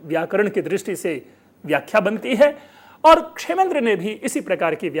सामान्य व्याकरण की दृष्टि से व्याख्या बनती है और क्षेमेंद्र ने भी इसी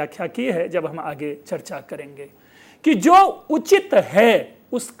प्रकार की व्याख्या की है। जब हम आगे चर्चा करेंगे कि जो उचित है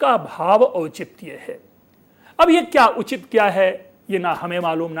उसका भाव औचित्य है। अब ये क्या उचित क्या है, ये ना हमें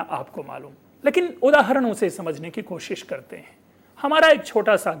मालूम ना आपको मालूम, लेकिन उदाहरणों से समझने की कोशिश करते हैं। हमारा एक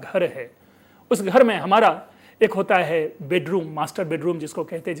छोटा सा घर है, उस घर में हमारा एक होता है बेडरूम, मास्टर बेडरूम जिसको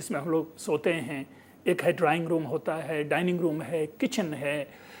कहते हैं, जिसमें हम लोग सोते हैं। एक है ड्राइंग रूम होता है, डाइनिंग रूम है, किचन है,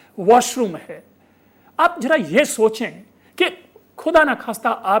 वॉशरूम है। आप जरा ये सोचें कि खुदा ना खास्ता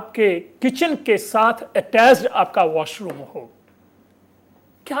आपके किचन के साथ अटैच्ड आपका वॉशरूम हो,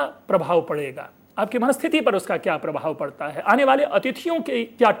 क्या प्रभाव पड़ेगा, आपकी मनस्थिति पर उसका क्या प्रभाव पड़ता है, आने वाले अतिथियों की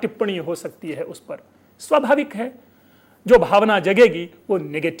क्या टिप्पणी हो सकती है उस पर। स्वाभाविक है जो भावना जगेगी वो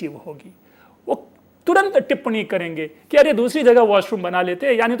नेगेटिव होगी, वो तुरंत टिप्पणी करेंगे कि अरे दूसरी जगह वॉशरूम बना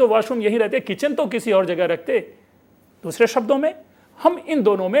लेते, यानी तो वॉशरूम यहीं रहते, किचन तो किसी और जगह रखते। दूसरे शब्दों में हम इन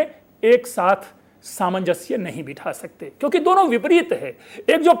दोनों में एक साथ सामंजस्य नहीं बिठा सकते, क्योंकि दोनों विपरीत है।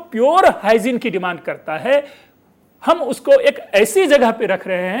 एक जो प्योर हाइजीन की डिमांड करता है, हम उसको एक ऐसी जगह पे रख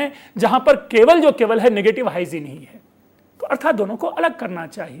रहे हैं जहां पर केवल है नेगेटिव हाइजीन ही है। तो अर्थात दोनों को अलग करना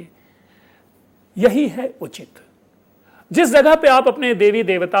चाहिए, यही है उचित। जिस जगह पे आप अपने देवी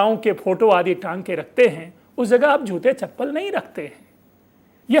देवताओं के फोटो आदि टांग के रखते हैं, उस जगह आप जूते चप्पल नहीं रखते हैं।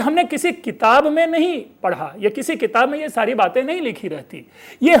 ये हमने किसी किताब में नहीं पढ़ा, ये किसी किताब में ये सारी बातें नहीं लिखी रहती,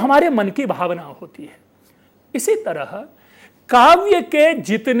 ये हमारे मन की भावना होती है। इसी तरह काव्य के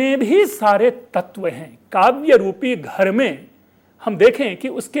जितने भी सारे तत्व हैं, काव्य रूपी घर में हम देखें कि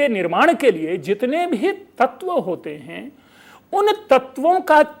उसके निर्माण के लिए जितने भी तत्व होते हैं, उन तत्वों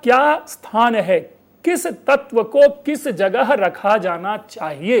का क्या स्थान है, किस तत्व को किस जगह रखा जाना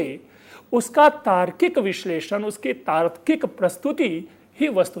चाहिए, उसका तार्किक विश्लेषण, उसकी तार्किक प्रस्तुति ही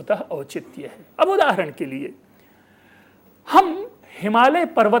वस्तुतः औचित्य है। अब उदाहरण के लिए हम हिमालय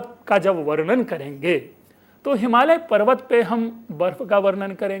पर्वत का जब वर्णन करेंगे तो हिमालय पर्वत पे हम बर्फ का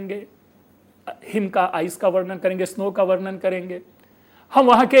वर्णन करेंगे, हिम का, आइस का वर्णन करेंगे, स्नो का वर्णन करेंगे। हम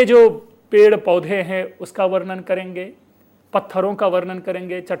वहाँ के जो पेड़ पौधे हैं उसका वर्णन करेंगे, पत्थरों का वर्णन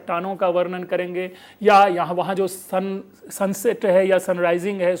करेंगे, चट्टानों का वर्णन करेंगे, या यहाँ वहाँ जो सनसेट है या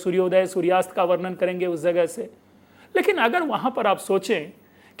सनराइजिंग है, सूर्योदय सूर्यास्त का वर्णन करेंगे उस जगह से। लेकिन अगर वहाँ पर आप सोचें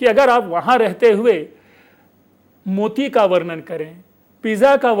कि अगर आप वहाँ रहते हुए मोती का वर्णन करें,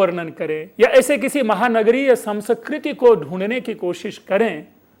 पिज़्ज़ा का वर्णन करें, या ऐसे किसी महानगरीय संस्कृति को ढूंढने की कोशिश करें,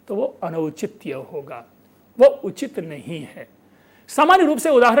 तो वो अनौचित्य होगा, वो उचित नहीं है। सामान्य रूप से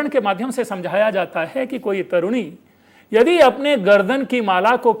उदाहरण के माध्यम से समझाया जाता है कि कोई तरुणी यदि अपने गर्दन की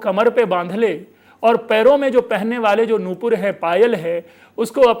माला को कमर पे बांध ले और पैरों में जो पहनने वाले जो नूपुर है, पायल है,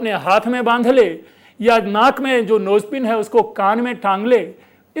 उसको अपने हाथ में बांध ले, या नाक में जो नोजपिन है उसको कान में टांग ले,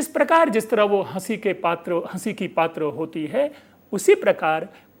 इस प्रकार जिस तरह वो हंसी की पात्र होती है, उसी प्रकार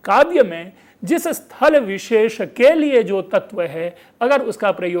काव्य में जिस स्थल विशेष के लिए जो तत्व है, अगर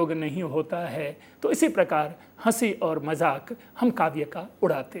उसका प्रयोग नहीं होता है तो इसी प्रकार हंसी और मजाक हम काव्य का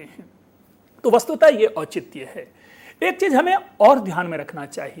उड़ाते हैं। तो वस्तुतः ये औचित्य है। एक चीज हमें और ध्यान में रखना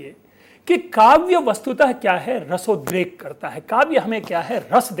चाहिए कि काव्य वस्तुतः क्या है, रसोद्रेक करता है। काव्य हमें क्या है,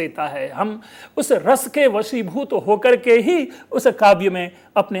 रस देता है। हम उस रस के वशीभूत होकर के ही उस काव्य में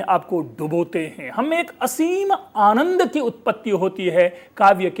अपने आप को डुबोते हैं। हमें एक असीम आनंद की उत्पत्ति होती है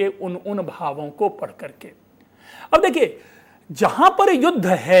काव्य के उन भावों को पढ़ करके। अब देखिए, जहां पर युद्ध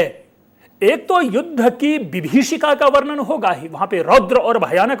है, एक तो युद्ध की विभीषिका का वर्णन होगा ही, वहां पे रौद्र और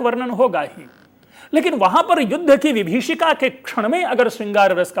भयानक वर्णन होगा ही, लेकिन वहां पर युद्ध की विभीषिका के क्षण में अगर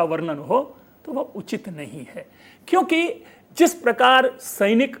श्रृंगार रस का वर्णन हो तो वह उचित नहीं है, क्योंकि जिस प्रकार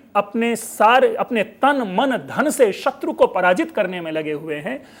सैनिक अपने तन मन धन से शत्रु को पराजित करने में लगे हुए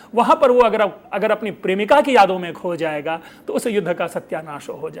हैं, वहां पर वो अगर अपनी प्रेमिका की यादों में खो जाएगा तो उस युद्ध का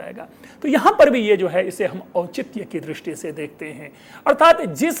सत्यानाश हो जाएगा। तो यहां पर भी ये जो है, इसे हम औचित्य की दृष्टि से देखते हैं, अर्थात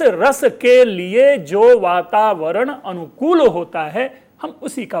जिस रस के लिए जो वातावरण अनुकूल होता है हम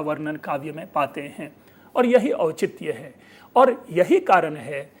उसी का वर्णन काव्य में पाते हैं, और यही औचित्य है। और यही कारण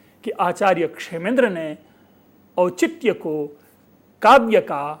है कि आचार्य क्षेमेंद्र ने औचित्य को काव्य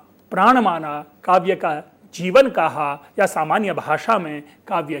का प्राण माना, काव्य का जीवन कहा, या सामान्य भाषा में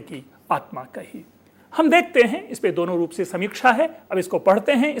काव्य की आत्मा कही। हम देखते हैं, इस पे दोनों रूप से समीक्षा है। अब इसको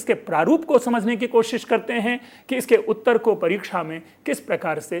पढ़ते हैं, इसके प्रारूप को समझने की कोशिश करते हैं कि इसके उत्तर को परीक्षा में किस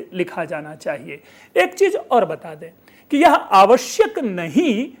प्रकार से लिखा जाना चाहिए। एक चीज और बता दें कि यह आवश्यक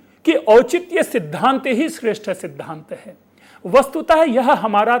नहीं कि औचित्य सिद्धांत ही श्रेष्ठ सिद्धांत है। वस्तुतः यह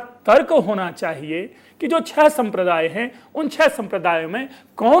हमारा तर्क होना चाहिए कि जो 6 संप्रदाय हैं, उन 6 संप्रदायों में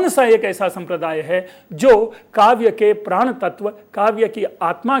कौन सा एक ऐसा संप्रदाय है जो काव्य के प्राण तत्व, काव्य की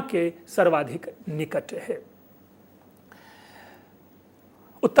आत्मा के सर्वाधिक निकट है।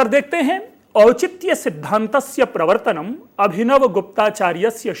 उत्तर देखते हैं। औचित्य सिद्धांतस्य प्रवर्तनम अभिनव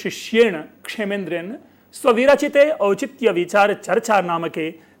गुप्ताचार्यस्य शिष्येण क्षेमेंद्रेण स्वविरचिते औचित्य विचार चर्चा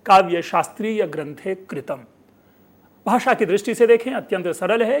नामके काव्य शास्त्रीय ग्रंथे कृतम। भाषा की दृष्टि से देखें, अत्यंत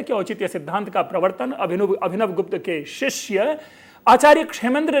सरल है कि औचित्य सिद्धांत का प्रवर्तन अभिनव गुप्त के शिष्य आचार्य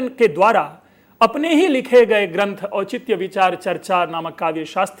क्षेमेंद्र के द्वारा अपने ही लिखे गए ग्रंथ औचित्य विचार चर्चा नामक काव्य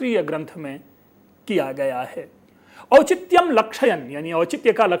शास्त्रीय ग्रंथ में किया गया है। औचित्यम लक्षयन, यानी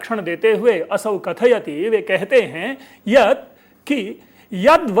औचित्य का लक्षण देते हुए असौ कथयति, वे कहते हैं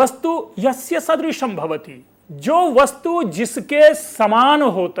यद वस्तु यस्य सदृशम भवति, जो वस्तु जिसके समान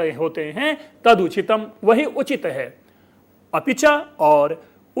होते हैं तद उचितम, वही उचित है। अपिच, और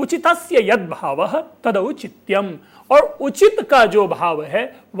उचितस्य यद भावः तद औचित्यम, और उचित का जो भाव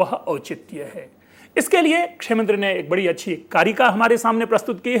है वह औचित्य है। इसके लिए क्षेमेंद्र ने एक बड़ी अच्छी कारिका हमारे सामने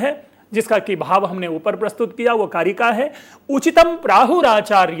प्रस्तुत की है, जिसका कि भाव हमने ऊपर प्रस्तुत किया। वो कारिका है उचितम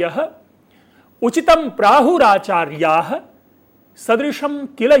प्राहुराचार्याः सदृशम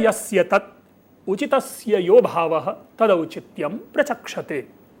किल यस्य तत् उचितस्य यो भावः तदौचित्यम प्रचक्षते।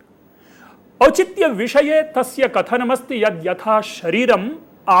 औचित्य विषये तस्य कथनमस्ति यद् यथा शरीरम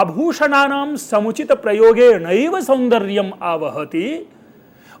आभूषणानां समुचित प्रयोगेणैव सौंदर्यम आवहति,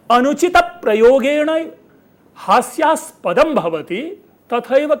 अनुचित प्रयोगेण हास्यास्पदं भवति,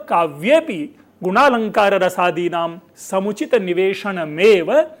 तथैव काव्येपि गुणालंकार रसादीनां समुचित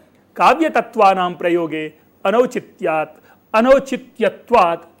निवेशनमेव काव्यतत्त्वानां प्रयोगे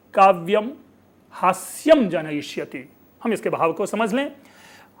अनौचित्यत्वात् काव्यम हास्यम जनयिष्यति। हम इसके भाव को समझ लें।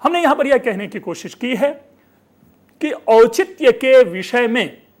 हमने यहां पर यह कहने की कोशिश की है कि औचित्य के विषय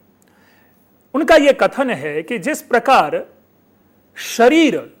में उनका यह कथन है कि जिस प्रकार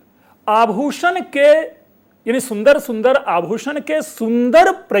शरीर आभूषण के, यानी सुंदर सुंदर आभूषण के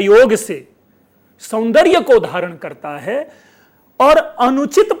सुंदर प्रयोग से सौंदर्य को धारण करता है और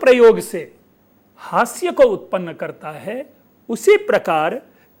अनुचित प्रयोग से हास्य को उत्पन्न करता है, उसी प्रकार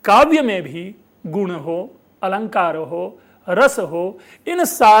काव्य में भी गुण हो, अलंकार हो, रस हो, इन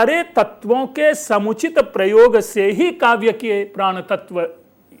सारे तत्वों के समुचित प्रयोग से ही काव्य के प्राण तत्व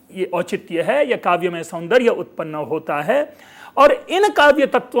ये औचित्य है, यह काव्य में सौंदर्य उत्पन्न होता है। और इन काव्य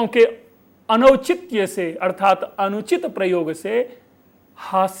तत्वों के अनौचित्य से, अर्थात अनुचित प्रयोग से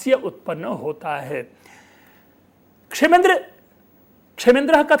हास्य उत्पन्न होता है। क्षेमेंद्र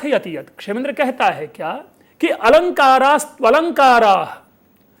कथयति यत्, क्षेमेंद्र कहता है क्या कि अलंकारास्त्वलंकाराः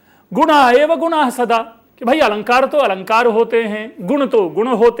गुणा एव गुणाः सदा, कि भाई अलंकार तो अलंकार होते हैं, गुण तो गुण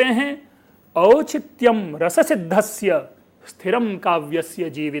होते हैं। औचित्यम रससिद्धस्य स्थिरम काव्यस्य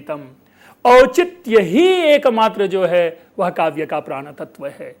जीवितम, औचित्य ही एकमात्र जो है वह काव्य का प्राण तत्व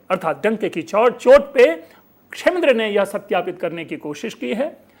है। अर्थात डंके की चोट पे क्षेमेंद्र ने यह सत्यापित करने की कोशिश की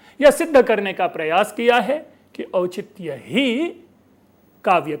है, यह सिद्ध करने का प्रयास किया है कि औचित्य ही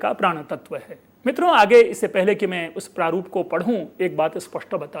काव्य का प्राण तत्व है। मित्रों, आगे इससे पहले कि मैं उस प्रारूप को पढ़ूं, एक बात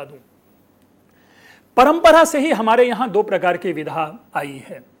स्पष्ट बता दूं। परंपरा से ही हमारे यहां 2 प्रकार की विधा आई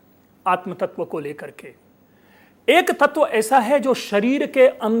है आत्म तत्व को लेकर के। एक तत्व ऐसा है जो शरीर के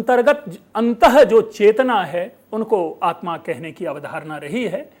अंतर्गत अंतः जो चेतना है उनको आत्मा कहने की अवधारणा रही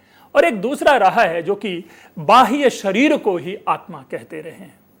है, और एक दूसरा रहा है जो कि बाह्य शरीर को ही आत्मा कहते रहे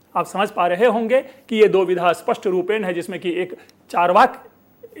हैं। आप समझ पा रहे होंगे कि ये 2 विधा स्पष्ट रूपेण है, जिसमें कि एक चार्वाक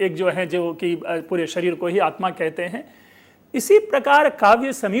एक जो है जो कि पूरे शरीर को ही आत्मा कहते हैं। इसी प्रकार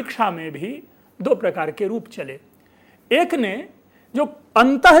काव्य समीक्षा में भी 2 प्रकार के रूप चले। एक ने जो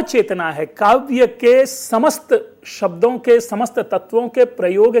अंतः चेतना है, काव्य के समस्त शब्दों के, समस्त तत्वों के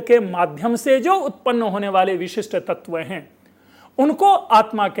प्रयोग के माध्यम से जो उत्पन्न होने वाले विशिष्ट तत्व हैं, उनको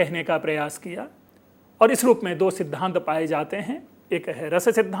आत्मा कहने का प्रयास किया। और इस रूप में दो सिद्धांत पाए जाते हैं, एक है रस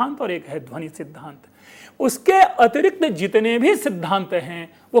सिद्धांत और एक है ध्वनि सिद्धांत। उसके अतिरिक्त जितने भी सिद्धांत हैं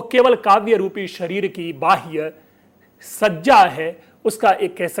वो केवल काव्य रूपी शरीर की बाह्य सज्जा है, उसका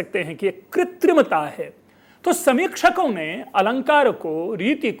एक कह सकते हैं कि एक कृत्रिमता है। तो समीक्षकों ने अलंकार को,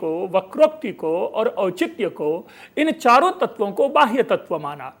 रीति को, वक्रोक्ति को और औचित्य को, इन चारों तत्वों को बाह्य तत्व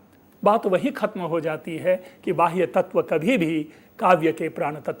माना। बात वही खत्म हो जाती है कि बाह्य तत्व कभी भी काव्य के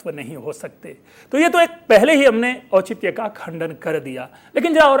प्राण तत्व नहीं हो सकते। तो ये तो एक पहले ही हमने औचित्य का खंडन कर दिया,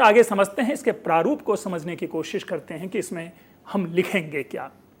 लेकिन जरा और आगे समझते हैं, इसके प्रारूप को समझने की कोशिश करते हैं कि इसमें हम लिखेंगे क्या।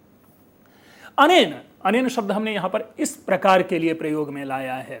 अनेन, अनेन शब्द हमने यहां पर इस प्रकार के लिए प्रयोग में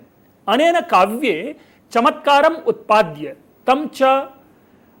लाया है। अनेन काव्ये चमत्कारम उत्पाद्य तम च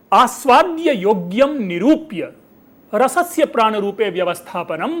आस्वाद्य योग्यम निरूप्य रसस्य प्राण रूपे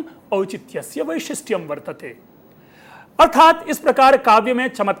व्यवस्थापनम औचित्यस्य वैशिष्ट्यम वर्तते। अर्थात इस प्रकार काव्य में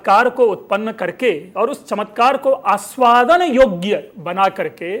चमत्कार को उत्पन्न करके और उस चमत्कार को आस्वादन योग्य बना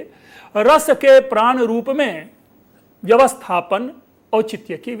करके रस के प्राण रूप में व्यवस्थापन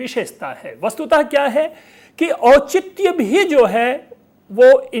औचित्य की विशेषता है। वस्तुतः क्या है कि औचित्य भी जो है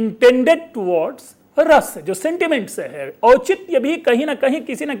वो इंटेंडेड टुवर्ड्स रस, जो सेंटिमेंट से है, औचित्य भी कहीं ना कहीं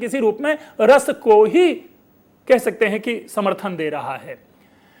किसी न किसी रूप में रस को ही कह सकते हैं कि समर्थन दे रहा है।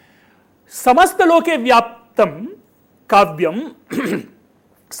 समस्त लोके व्याप्तम काव्यम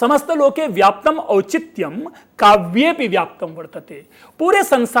समस्त लोके व्याप्तम औचित्यम काव्येपि व्याप्तम वर्तते। पूरे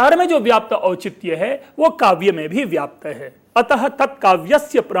संसार में जो व्याप्त औचित्य है वो काव्य में भी व्याप्त है। अतः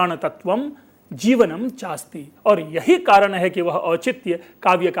तत्काव्यस्य प्राण तत्वम जीवनम चास्ति, और यही कारण है कि वह औचित्य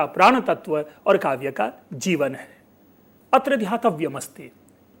काव्य का प्राण तत्व और काव्य का जीवन है। अत्र ध्यातव्यमस्ति,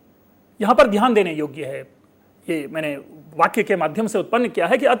 यहां पर ध्यान देने योग्य है। ये मैंने वाक्य के माध्यम से उत्पन्न किया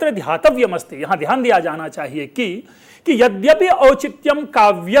है कि अत्र ध्यातव्यमस्ति, यहां ध्यान दिया जाना चाहिए कि यद्यपि औचित्यम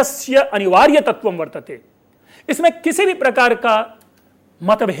काव्यस्य अनिवार्य तत्वम वर्तते, इसमें किसी भी प्रकार का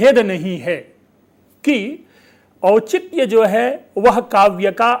मतभेद नहीं है कि औचित्य जो है वह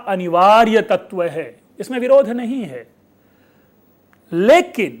काव्य का अनिवार्य तत्व है, इसमें विरोध नहीं है।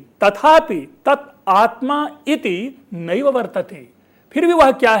 लेकिन तथापि तत् आत्मा इति नैव वर्तते, फिर भी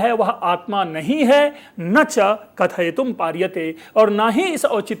वह क्या है, वह आत्मा नहीं है। न च कथयितुम पार्यते, और ना ही इस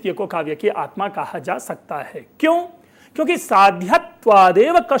औचित्य को काव्य की आत्मा कहा जा सकता है। क्यों? क्योंकि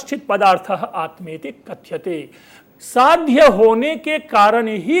साध्यत्वादेव कश्चित पदार्थ आत्मेति कथ्यते। साध्य होने के कारण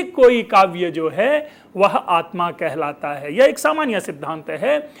ही कोई काव्य जो है वह आत्मा कहलाता है। यह एक सामान्य सिद्धांत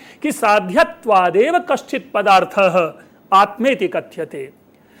है कि साध्यत्वादेव कश्चित पदार्थ आत्मेति कथ्यते।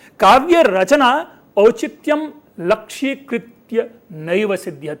 काव्य रचना औचित्यम लक्ष्यीकृत्य नैव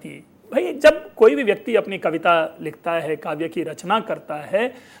सिद्ध्यति। भाई, जब कोई भी व्यक्ति अपनी कविता लिखता है, काव्य की रचना करता है,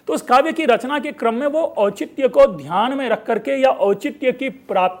 तो उस काव्य की रचना के क्रम में वो औचित्य को ध्यान में रख करके या औचित्य की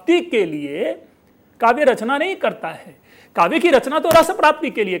प्राप्ति के लिए काव्य रचना नहीं करता है। काव्य की रचना तो रस प्राप्ति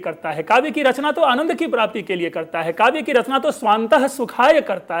के लिए करता है, काव्य की रचना तो आनंद की प्राप्ति के लिए करता है, काव्य की रचना तो स्वांतः सुखाय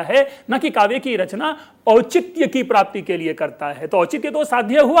करता है, न कि काव्य की रचना औचित्य की प्राप्ति के लिए करता है। तो औचित्य तो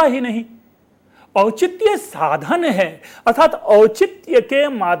साध्य हुआ ही नहीं। औचित्य साधन है, अर्थात औचित्य के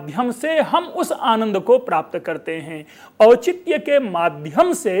माध्यम से हम उस आनंद को प्राप्त करते हैं। औचित्य के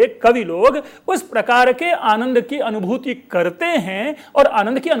माध्यम से कवि लोग उस प्रकार के आनंद की अनुभूति करते हैं और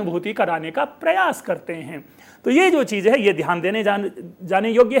आनंद की अनुभूति कराने का प्रयास करते हैं। तो ये जो चीज है ये ध्यान देने जाने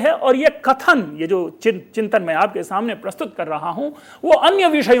योग्य है। और ये कथन, ये जो चिंतन मैं आपके सामने प्रस्तुत कर रहा हूं, वो अन्य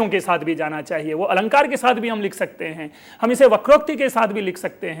विषयों के साथ भी जाना चाहिए। वो अलंकार के साथ भी हम लिख सकते हैं, हम इसे वक्रोक्ति के साथ भी लिख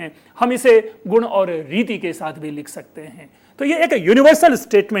सकते हैं, हम इसे गुण और रीति के साथ भी लिख सकते हैं। तो ये एक यूनिवर्सल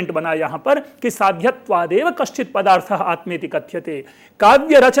स्टेटमेंट बना यहां पर कि साध्यत्वादेव कश्चित पदार्थ आत्मेति कथ्यते।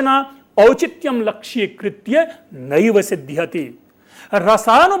 काव्य रचना औचित्यम लक्ष्यीकृत्य नैव सिद्ध्यति।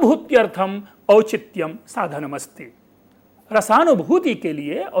 रसानुभूत्यर्थम औचित्यम साधनमस्ति। रसानुभूति के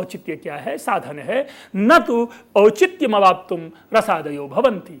लिए औचित्य क्या है? साधन है। न तो औचित्यम अवाप्तुम रसादयो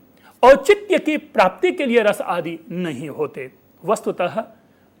भवन्ति। औचित्य की प्राप्ति के लिए रस आदि नहीं होते। वस्तुतः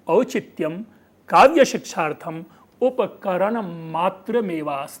औचित्यम काव्य शिक्षार्थम उपकरण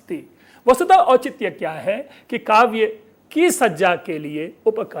मात्रमेवास्ति। वस्तुतः औचित्य क्या है कि काव्य की सज्जा के लिए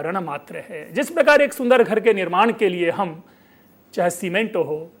उपकरण मात्र है। जिस प्रकार एक सुंदर घर के निर्माण के लिए हम चाहे सीमेंट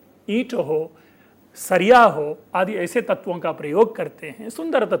हो, ईंट हो, सरिया हो आदि ऐसे तत्वों का प्रयोग करते हैं,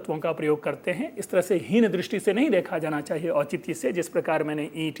 सुंदर तत्वों का प्रयोग करते हैं, इस तरह से हीन दृष्टि से नहीं देखा जाना चाहिए औचित्य से, जिस प्रकार मैंने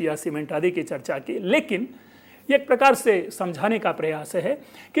ईंट या सीमेंट आदि की चर्चा की। लेकिन एक प्रकार से समझाने का प्रयास है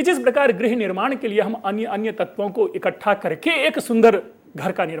कि जिस प्रकार गृह निर्माण के लिए हम अन्य अन्य तत्वों को इकट्ठा करके एक सुंदर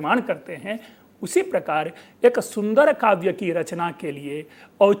घर का निर्माण करते हैं, उसी प्रकार एक सुंदर काव्य की रचना के लिए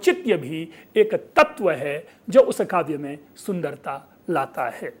औचित्य भी एक तत्व है जो उस काव्य में सुंदरता लाता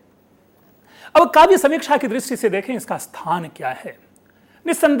है। अब काव्य समीक्षा की दृष्टि से देखें इसका स्थान क्या है।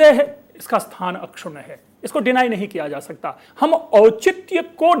 निस्संदेह इसका स्थान अक्षुण्ण है, इसको डिनाई नहीं किया जा सकता। हम औचित्य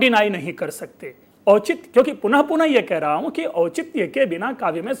को डिनाई नहीं कर सकते। औचित्य, क्योंकि पुनः पुनः यह कह रहा हूं कि औचित्य के बिना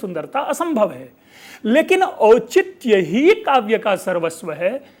काव्य में सुंदरता असंभव है, लेकिन औचित्य ही काव्य का सर्वस्व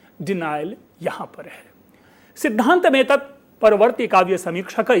है। डिनाइल यहां पर है। सिद्धांत में तत्परवर्ती काव्य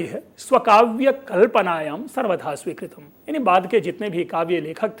समीक्षक ही है स्वकाव्य कल्पनायाम सर्वथा स्वीकृतम। यानी बाद के जितने भी काव्य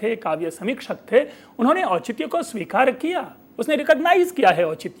लेखक थे, काव्य समीक्षक थे, उन्होंने औचित्य को स्वीकार किया, उसने रिकॉग्नाइज किया है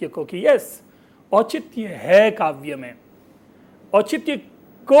औचित्य को कि यस, औचित्य है काव्य में। औचित्य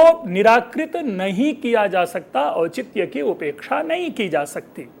को निराकृत नहीं किया जा सकता, औचित्य की उपेक्षा नहीं की जा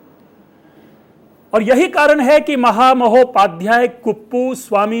सकती। और यही कारण है कि महामहोपाध्याय कुप्पू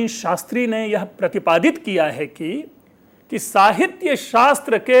स्वामी शास्त्री ने यह प्रतिपादित किया है कि साहित्य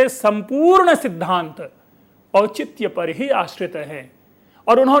शास्त्र के संपूर्ण सिद्धांत औचित्य पर ही आश्रित हैं।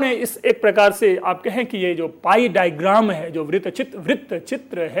 और उन्होंने इस एक प्रकार से आप कहें कि ये जो पाई डायग्राम है, जो वृत्त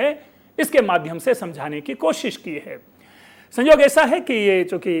चित्र है, इसके माध्यम से समझाने की कोशिश की है। संयोग ऐसा है कि ये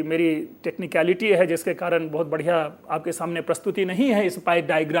चूंकि मेरी टेक्निकलिटी है जिसके कारण बहुत बढ़िया आपके सामने प्रस्तुति नहीं है इस पाई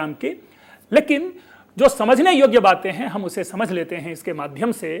डायग्राम की, लेकिन जो समझने योग्य बातें हैं हम उसे समझ लेते हैं इसके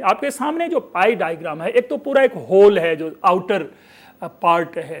माध्यम से। आपके सामने जो पाई डायग्राम है, एक तो पूरा एक होल है जो आउटर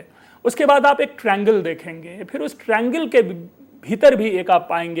पार्ट है, उसके बाद आप एक ट्रायंगल देखेंगे, फिर उस ट्रायंगल के भीतर भी एक आप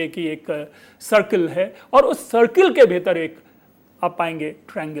पाएंगे कि एक सर्कल है, और उस सर्कल के भीतर एक आप पाएंगे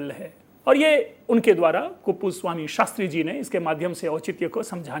ट्रायंगल है। और ये उनके द्वारा कुप्पू स्वामी शास्त्री जी ने इसके माध्यम से औचित्य को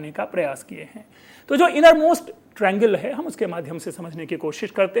समझाने का प्रयास किए हैं। तो जो इनर मोस्ट ट्रायंगल है हम उसके माध्यम से समझने की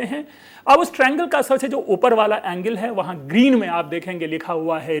कोशिश करते हैं। अब उस ट्रायंगल का सबसे जो ऊपर वाला एंगल है वहां ग्रीन में आप देखेंगे लिखा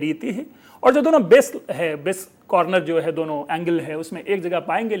हुआ है रीति है, और जो दोनों बेस है, बेस कॉर्नर जो है, दोनों एंगल है, उसमें एक जगह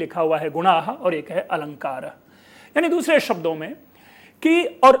पाएंगे लिखा हुआ है गुणाः और एक है अलंकार। यानी दूसरे शब्दों में कि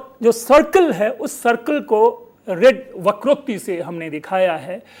और जो सर्कल है उस सर्कल को रेड वक्रोक्ति से हमने दिखाया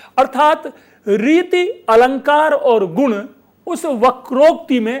है, अर्थात रीति, अलंकार और गुण उस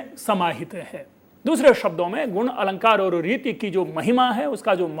वक्रोक्ति में समाहित है। दूसरे शब्दों में गुण, अलंकार और रीति की जो महिमा है,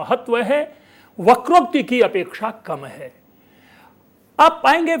 उसका जो महत्व है, वक्रोक्ति की अपेक्षा कम है। आप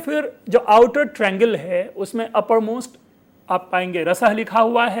पाएंगे फिर जो आउटर ट्रायंगल है उसमें अपर मोस्ट आप पाएंगे रसः लिखा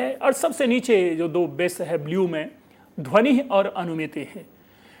हुआ है, और सबसे नीचे जो दो बेस है ब्लू में ध्वनि और अनुमिति है।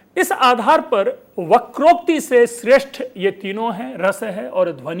 इस आधार पर वक्रोक्ति से श्रेष्ठ ये तीनों हैं, रस है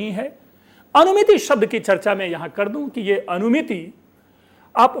और ध्वनि है। अनुमिति शब्द की चर्चा में यहां कर दूं कि ये अनुमिति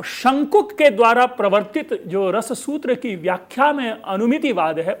आप शंकुक के द्वारा प्रवर्तित जो रस सूत्र की व्याख्या में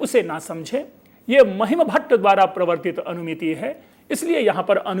अनुमितिवाद है उसे ना समझे। ये महिम भट्ट द्वारा प्रवर्तित अनुमिति है, इसलिए यहां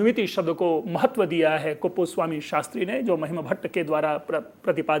पर अनुमिति शब्द को महत्व दिया है कुप्पू स्वामी शास्त्री ने, जो महिम भट्ट के द्वारा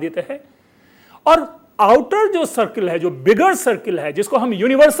प्रतिपादित है। और आउटर जो सर्कल है, जो बिगर सर्कल है, जिसको हम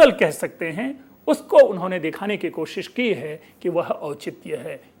यूनिवर्सल कह सकते हैं, उसको उन्होंने दिखाने की कोशिश की है कि वह औचित्य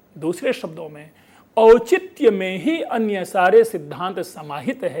है। दूसरे शब्दों में औचित्य में ही अन्य सारे सिद्धांत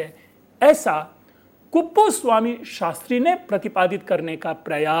समाहित है, ऐसा कुप्पू स्वामी शास्त्री ने प्रतिपादित करने का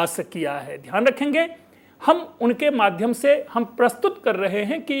प्रयास किया है। ध्यान रखेंगे, हम उनके माध्यम से हम प्रस्तुत कर रहे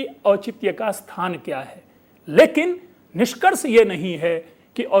हैं कि औचित्य का स्थान क्या है, लेकिन निष्कर्ष ये नहीं है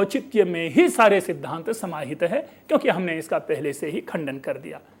कि औचित्य में ही सारे सिद्धांत समाहित है, क्योंकि हमने इसका पहले से ही खंडन कर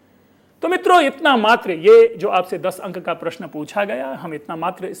दिया। तो मित्रों, इतना मात्र ये जो आपसे 10 अंक का प्रश्न पूछा गया, हम इतना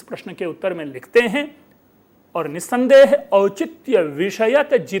मात्र इस प्रश्न के उत्तर में लिखते हैं, और निस्संदेह औचित्य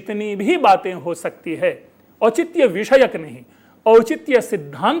विषयक जितनी भी बातें हो सकती है, औचित्य विषयक नहीं, औचित्य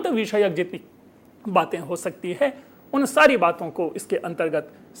सिद्धांत विषयक जितनी बातें हो सकती है, उन सारी बातों को इसके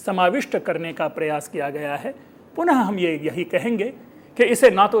अंतर्गत समाविष्ट करने का प्रयास किया गया है। पुनः हम यही कहेंगे कि इसे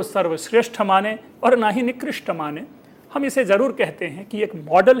ना तो सर्वश्रेष्ठ माने और ना ही निकृष्ट माने। हम इसे जरूर कहते हैं कि एक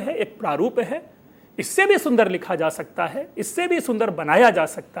मॉडल है, एक प्रारूप है, इससे भी सुंदर लिखा जा सकता है, इससे भी सुंदर बनाया जा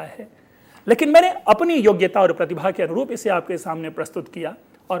सकता है, लेकिन मैंने अपनी योग्यता और प्रतिभा के अनुरूप इसे आपके सामने प्रस्तुत किया।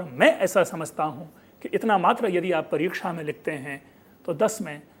 और मैं ऐसा समझता हूं कि इतना मात्र यदि आप परीक्षा में लिखते हैं तो 10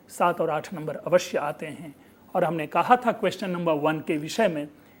 में 7 और 8 नंबर अवश्य आते हैं। और हमने कहा था क्वेश्चन नंबर 1 के विषय में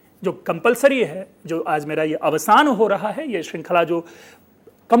जो कंपलसरी है, जो आज मेरा ये अवसान हो रहा है, ये श्रृंखला जो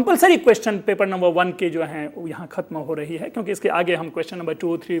कंपलसरी क्वेश्चन पेपर नंबर 1 के जो हैं वो यहाँ खत्म हो रही है, क्योंकि इसके आगे हम क्वेश्चन नंबर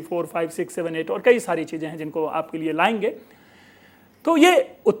 2, 3, 4, 5, 6, 7, 8 और कई सारी चीज़ें हैं जिनको आपके लिए लाएंगे। तो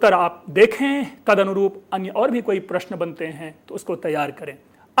ये उत्तर आप देखें, तदनुरूप अन्य और भी कोई प्रश्न बनते हैं तो उसको तैयार करें।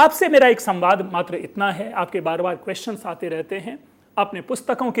 आपसे मेरा एक संवाद मात्र इतना है, आपके बार बार क्वेश्चंस आते रहते हैं। आपने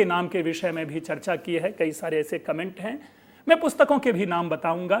पुस्तकों के नाम के विषय में भी चर्चा की है, कई सारे ऐसे कमेंट हैं, मैं पुस्तकों के भी नाम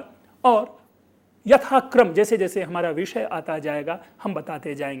बताऊंगा। और यथाक्रम जैसे जैसे हमारा विषय आता जाएगा हम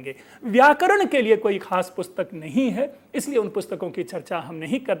बताते जाएंगे। व्याकरण के लिए कोई खास पुस्तक नहीं है, इसलिए उन पुस्तकों की चर्चा हम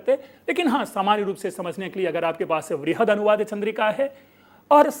नहीं करते। लेकिन हाँ, सामान्य रूप से समझने के लिए अगर आपके पास वृहद अनुवाद चंद्रिका है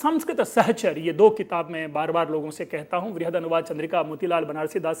और संस्कृत सहचर, ये 2 किताब मैं बार बार लोगों से कहता हूँ। वृहद अनुवाद चंद्रिका मोतीलाल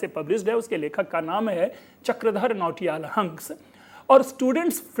बनारसी दास से पब्लिश्ड है, उसके लेखक का नाम है चक्रधर नौटियाल हंस, और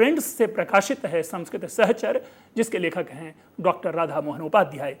स्टूडेंट्स फ्रेंड्स से प्रकाशित है संस्कृत सहचर, जिसके लेखक हैं डॉक्टर राधा मोहन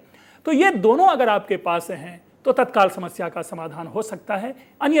उपाध्याय। तो ये दोनों अगर आपके पास हैं तो तत्काल समस्या का समाधान हो सकता है।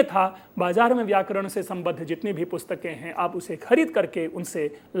 अन्यथा बाजार में व्याकरण से संबद्ध जितनी भी पुस्तकें हैं आप उसे खरीद करके उनसे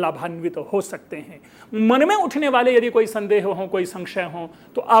लाभान्वित हो सकते हैं। मन में उठने वाले यदि कोई संदेह हो, कोई संशय हो,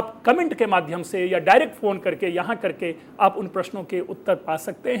 तो आप कमेंट के माध्यम से या डायरेक्ट फोन करके यहाँ करके आप उन प्रश्नों के उत्तर पा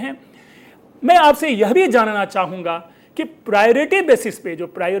सकते हैं। मैं आपसे यह भी जानना चाहूँगा कि प्रायोरिटी बेसिस पे, जो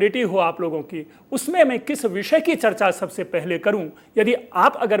प्रायोरिटी हो आप लोगों की, उसमें मैं किस विषय की चर्चा सबसे पहले करूं। यदि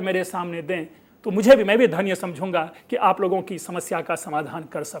आप अगर मेरे सामने दें तो मैं भी धन्य समझूंगा कि आप लोगों की समस्या का समाधान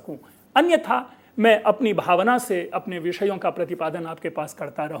कर सकूं। अन्यथा मैं अपनी भावना से अपने विषयों का प्रतिपादन आपके पास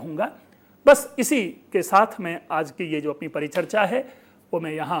करता रहूंगा। बस इसी के साथ मैं आज की ये जो अपनी परिचर्चा है वो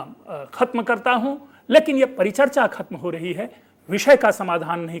मैं यहाँ खत्म करता हूँ। लेकिन ये परिचर्चा खत्म हो रही है, विषय का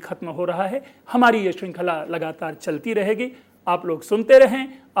समाधान नहीं खत्म हो रहा है। हमारी ये श्रृंखला लगातार चलती रहेगी। आप लोग सुनते रहें,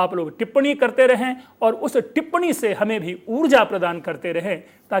 आप लोग टिप्पणी करते रहें और उस टिप्पणी से हमें भी ऊर्जा प्रदान करते रहें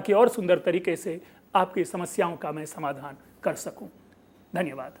ताकि और सुंदर तरीके से आपकी समस्याओं का मैं समाधान कर सकूं।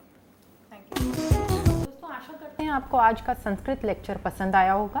 धन्यवाद। दोस्तों, आशा करते हैं आपको आज का संस्कृत लेक्चर पसंद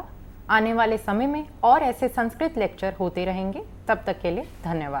आया होगा। आने वाले समय में और ऐसे संस्कृत लेक्चर होते रहेंगे। तब तक के लिए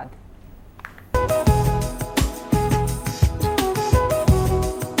धन्यवाद।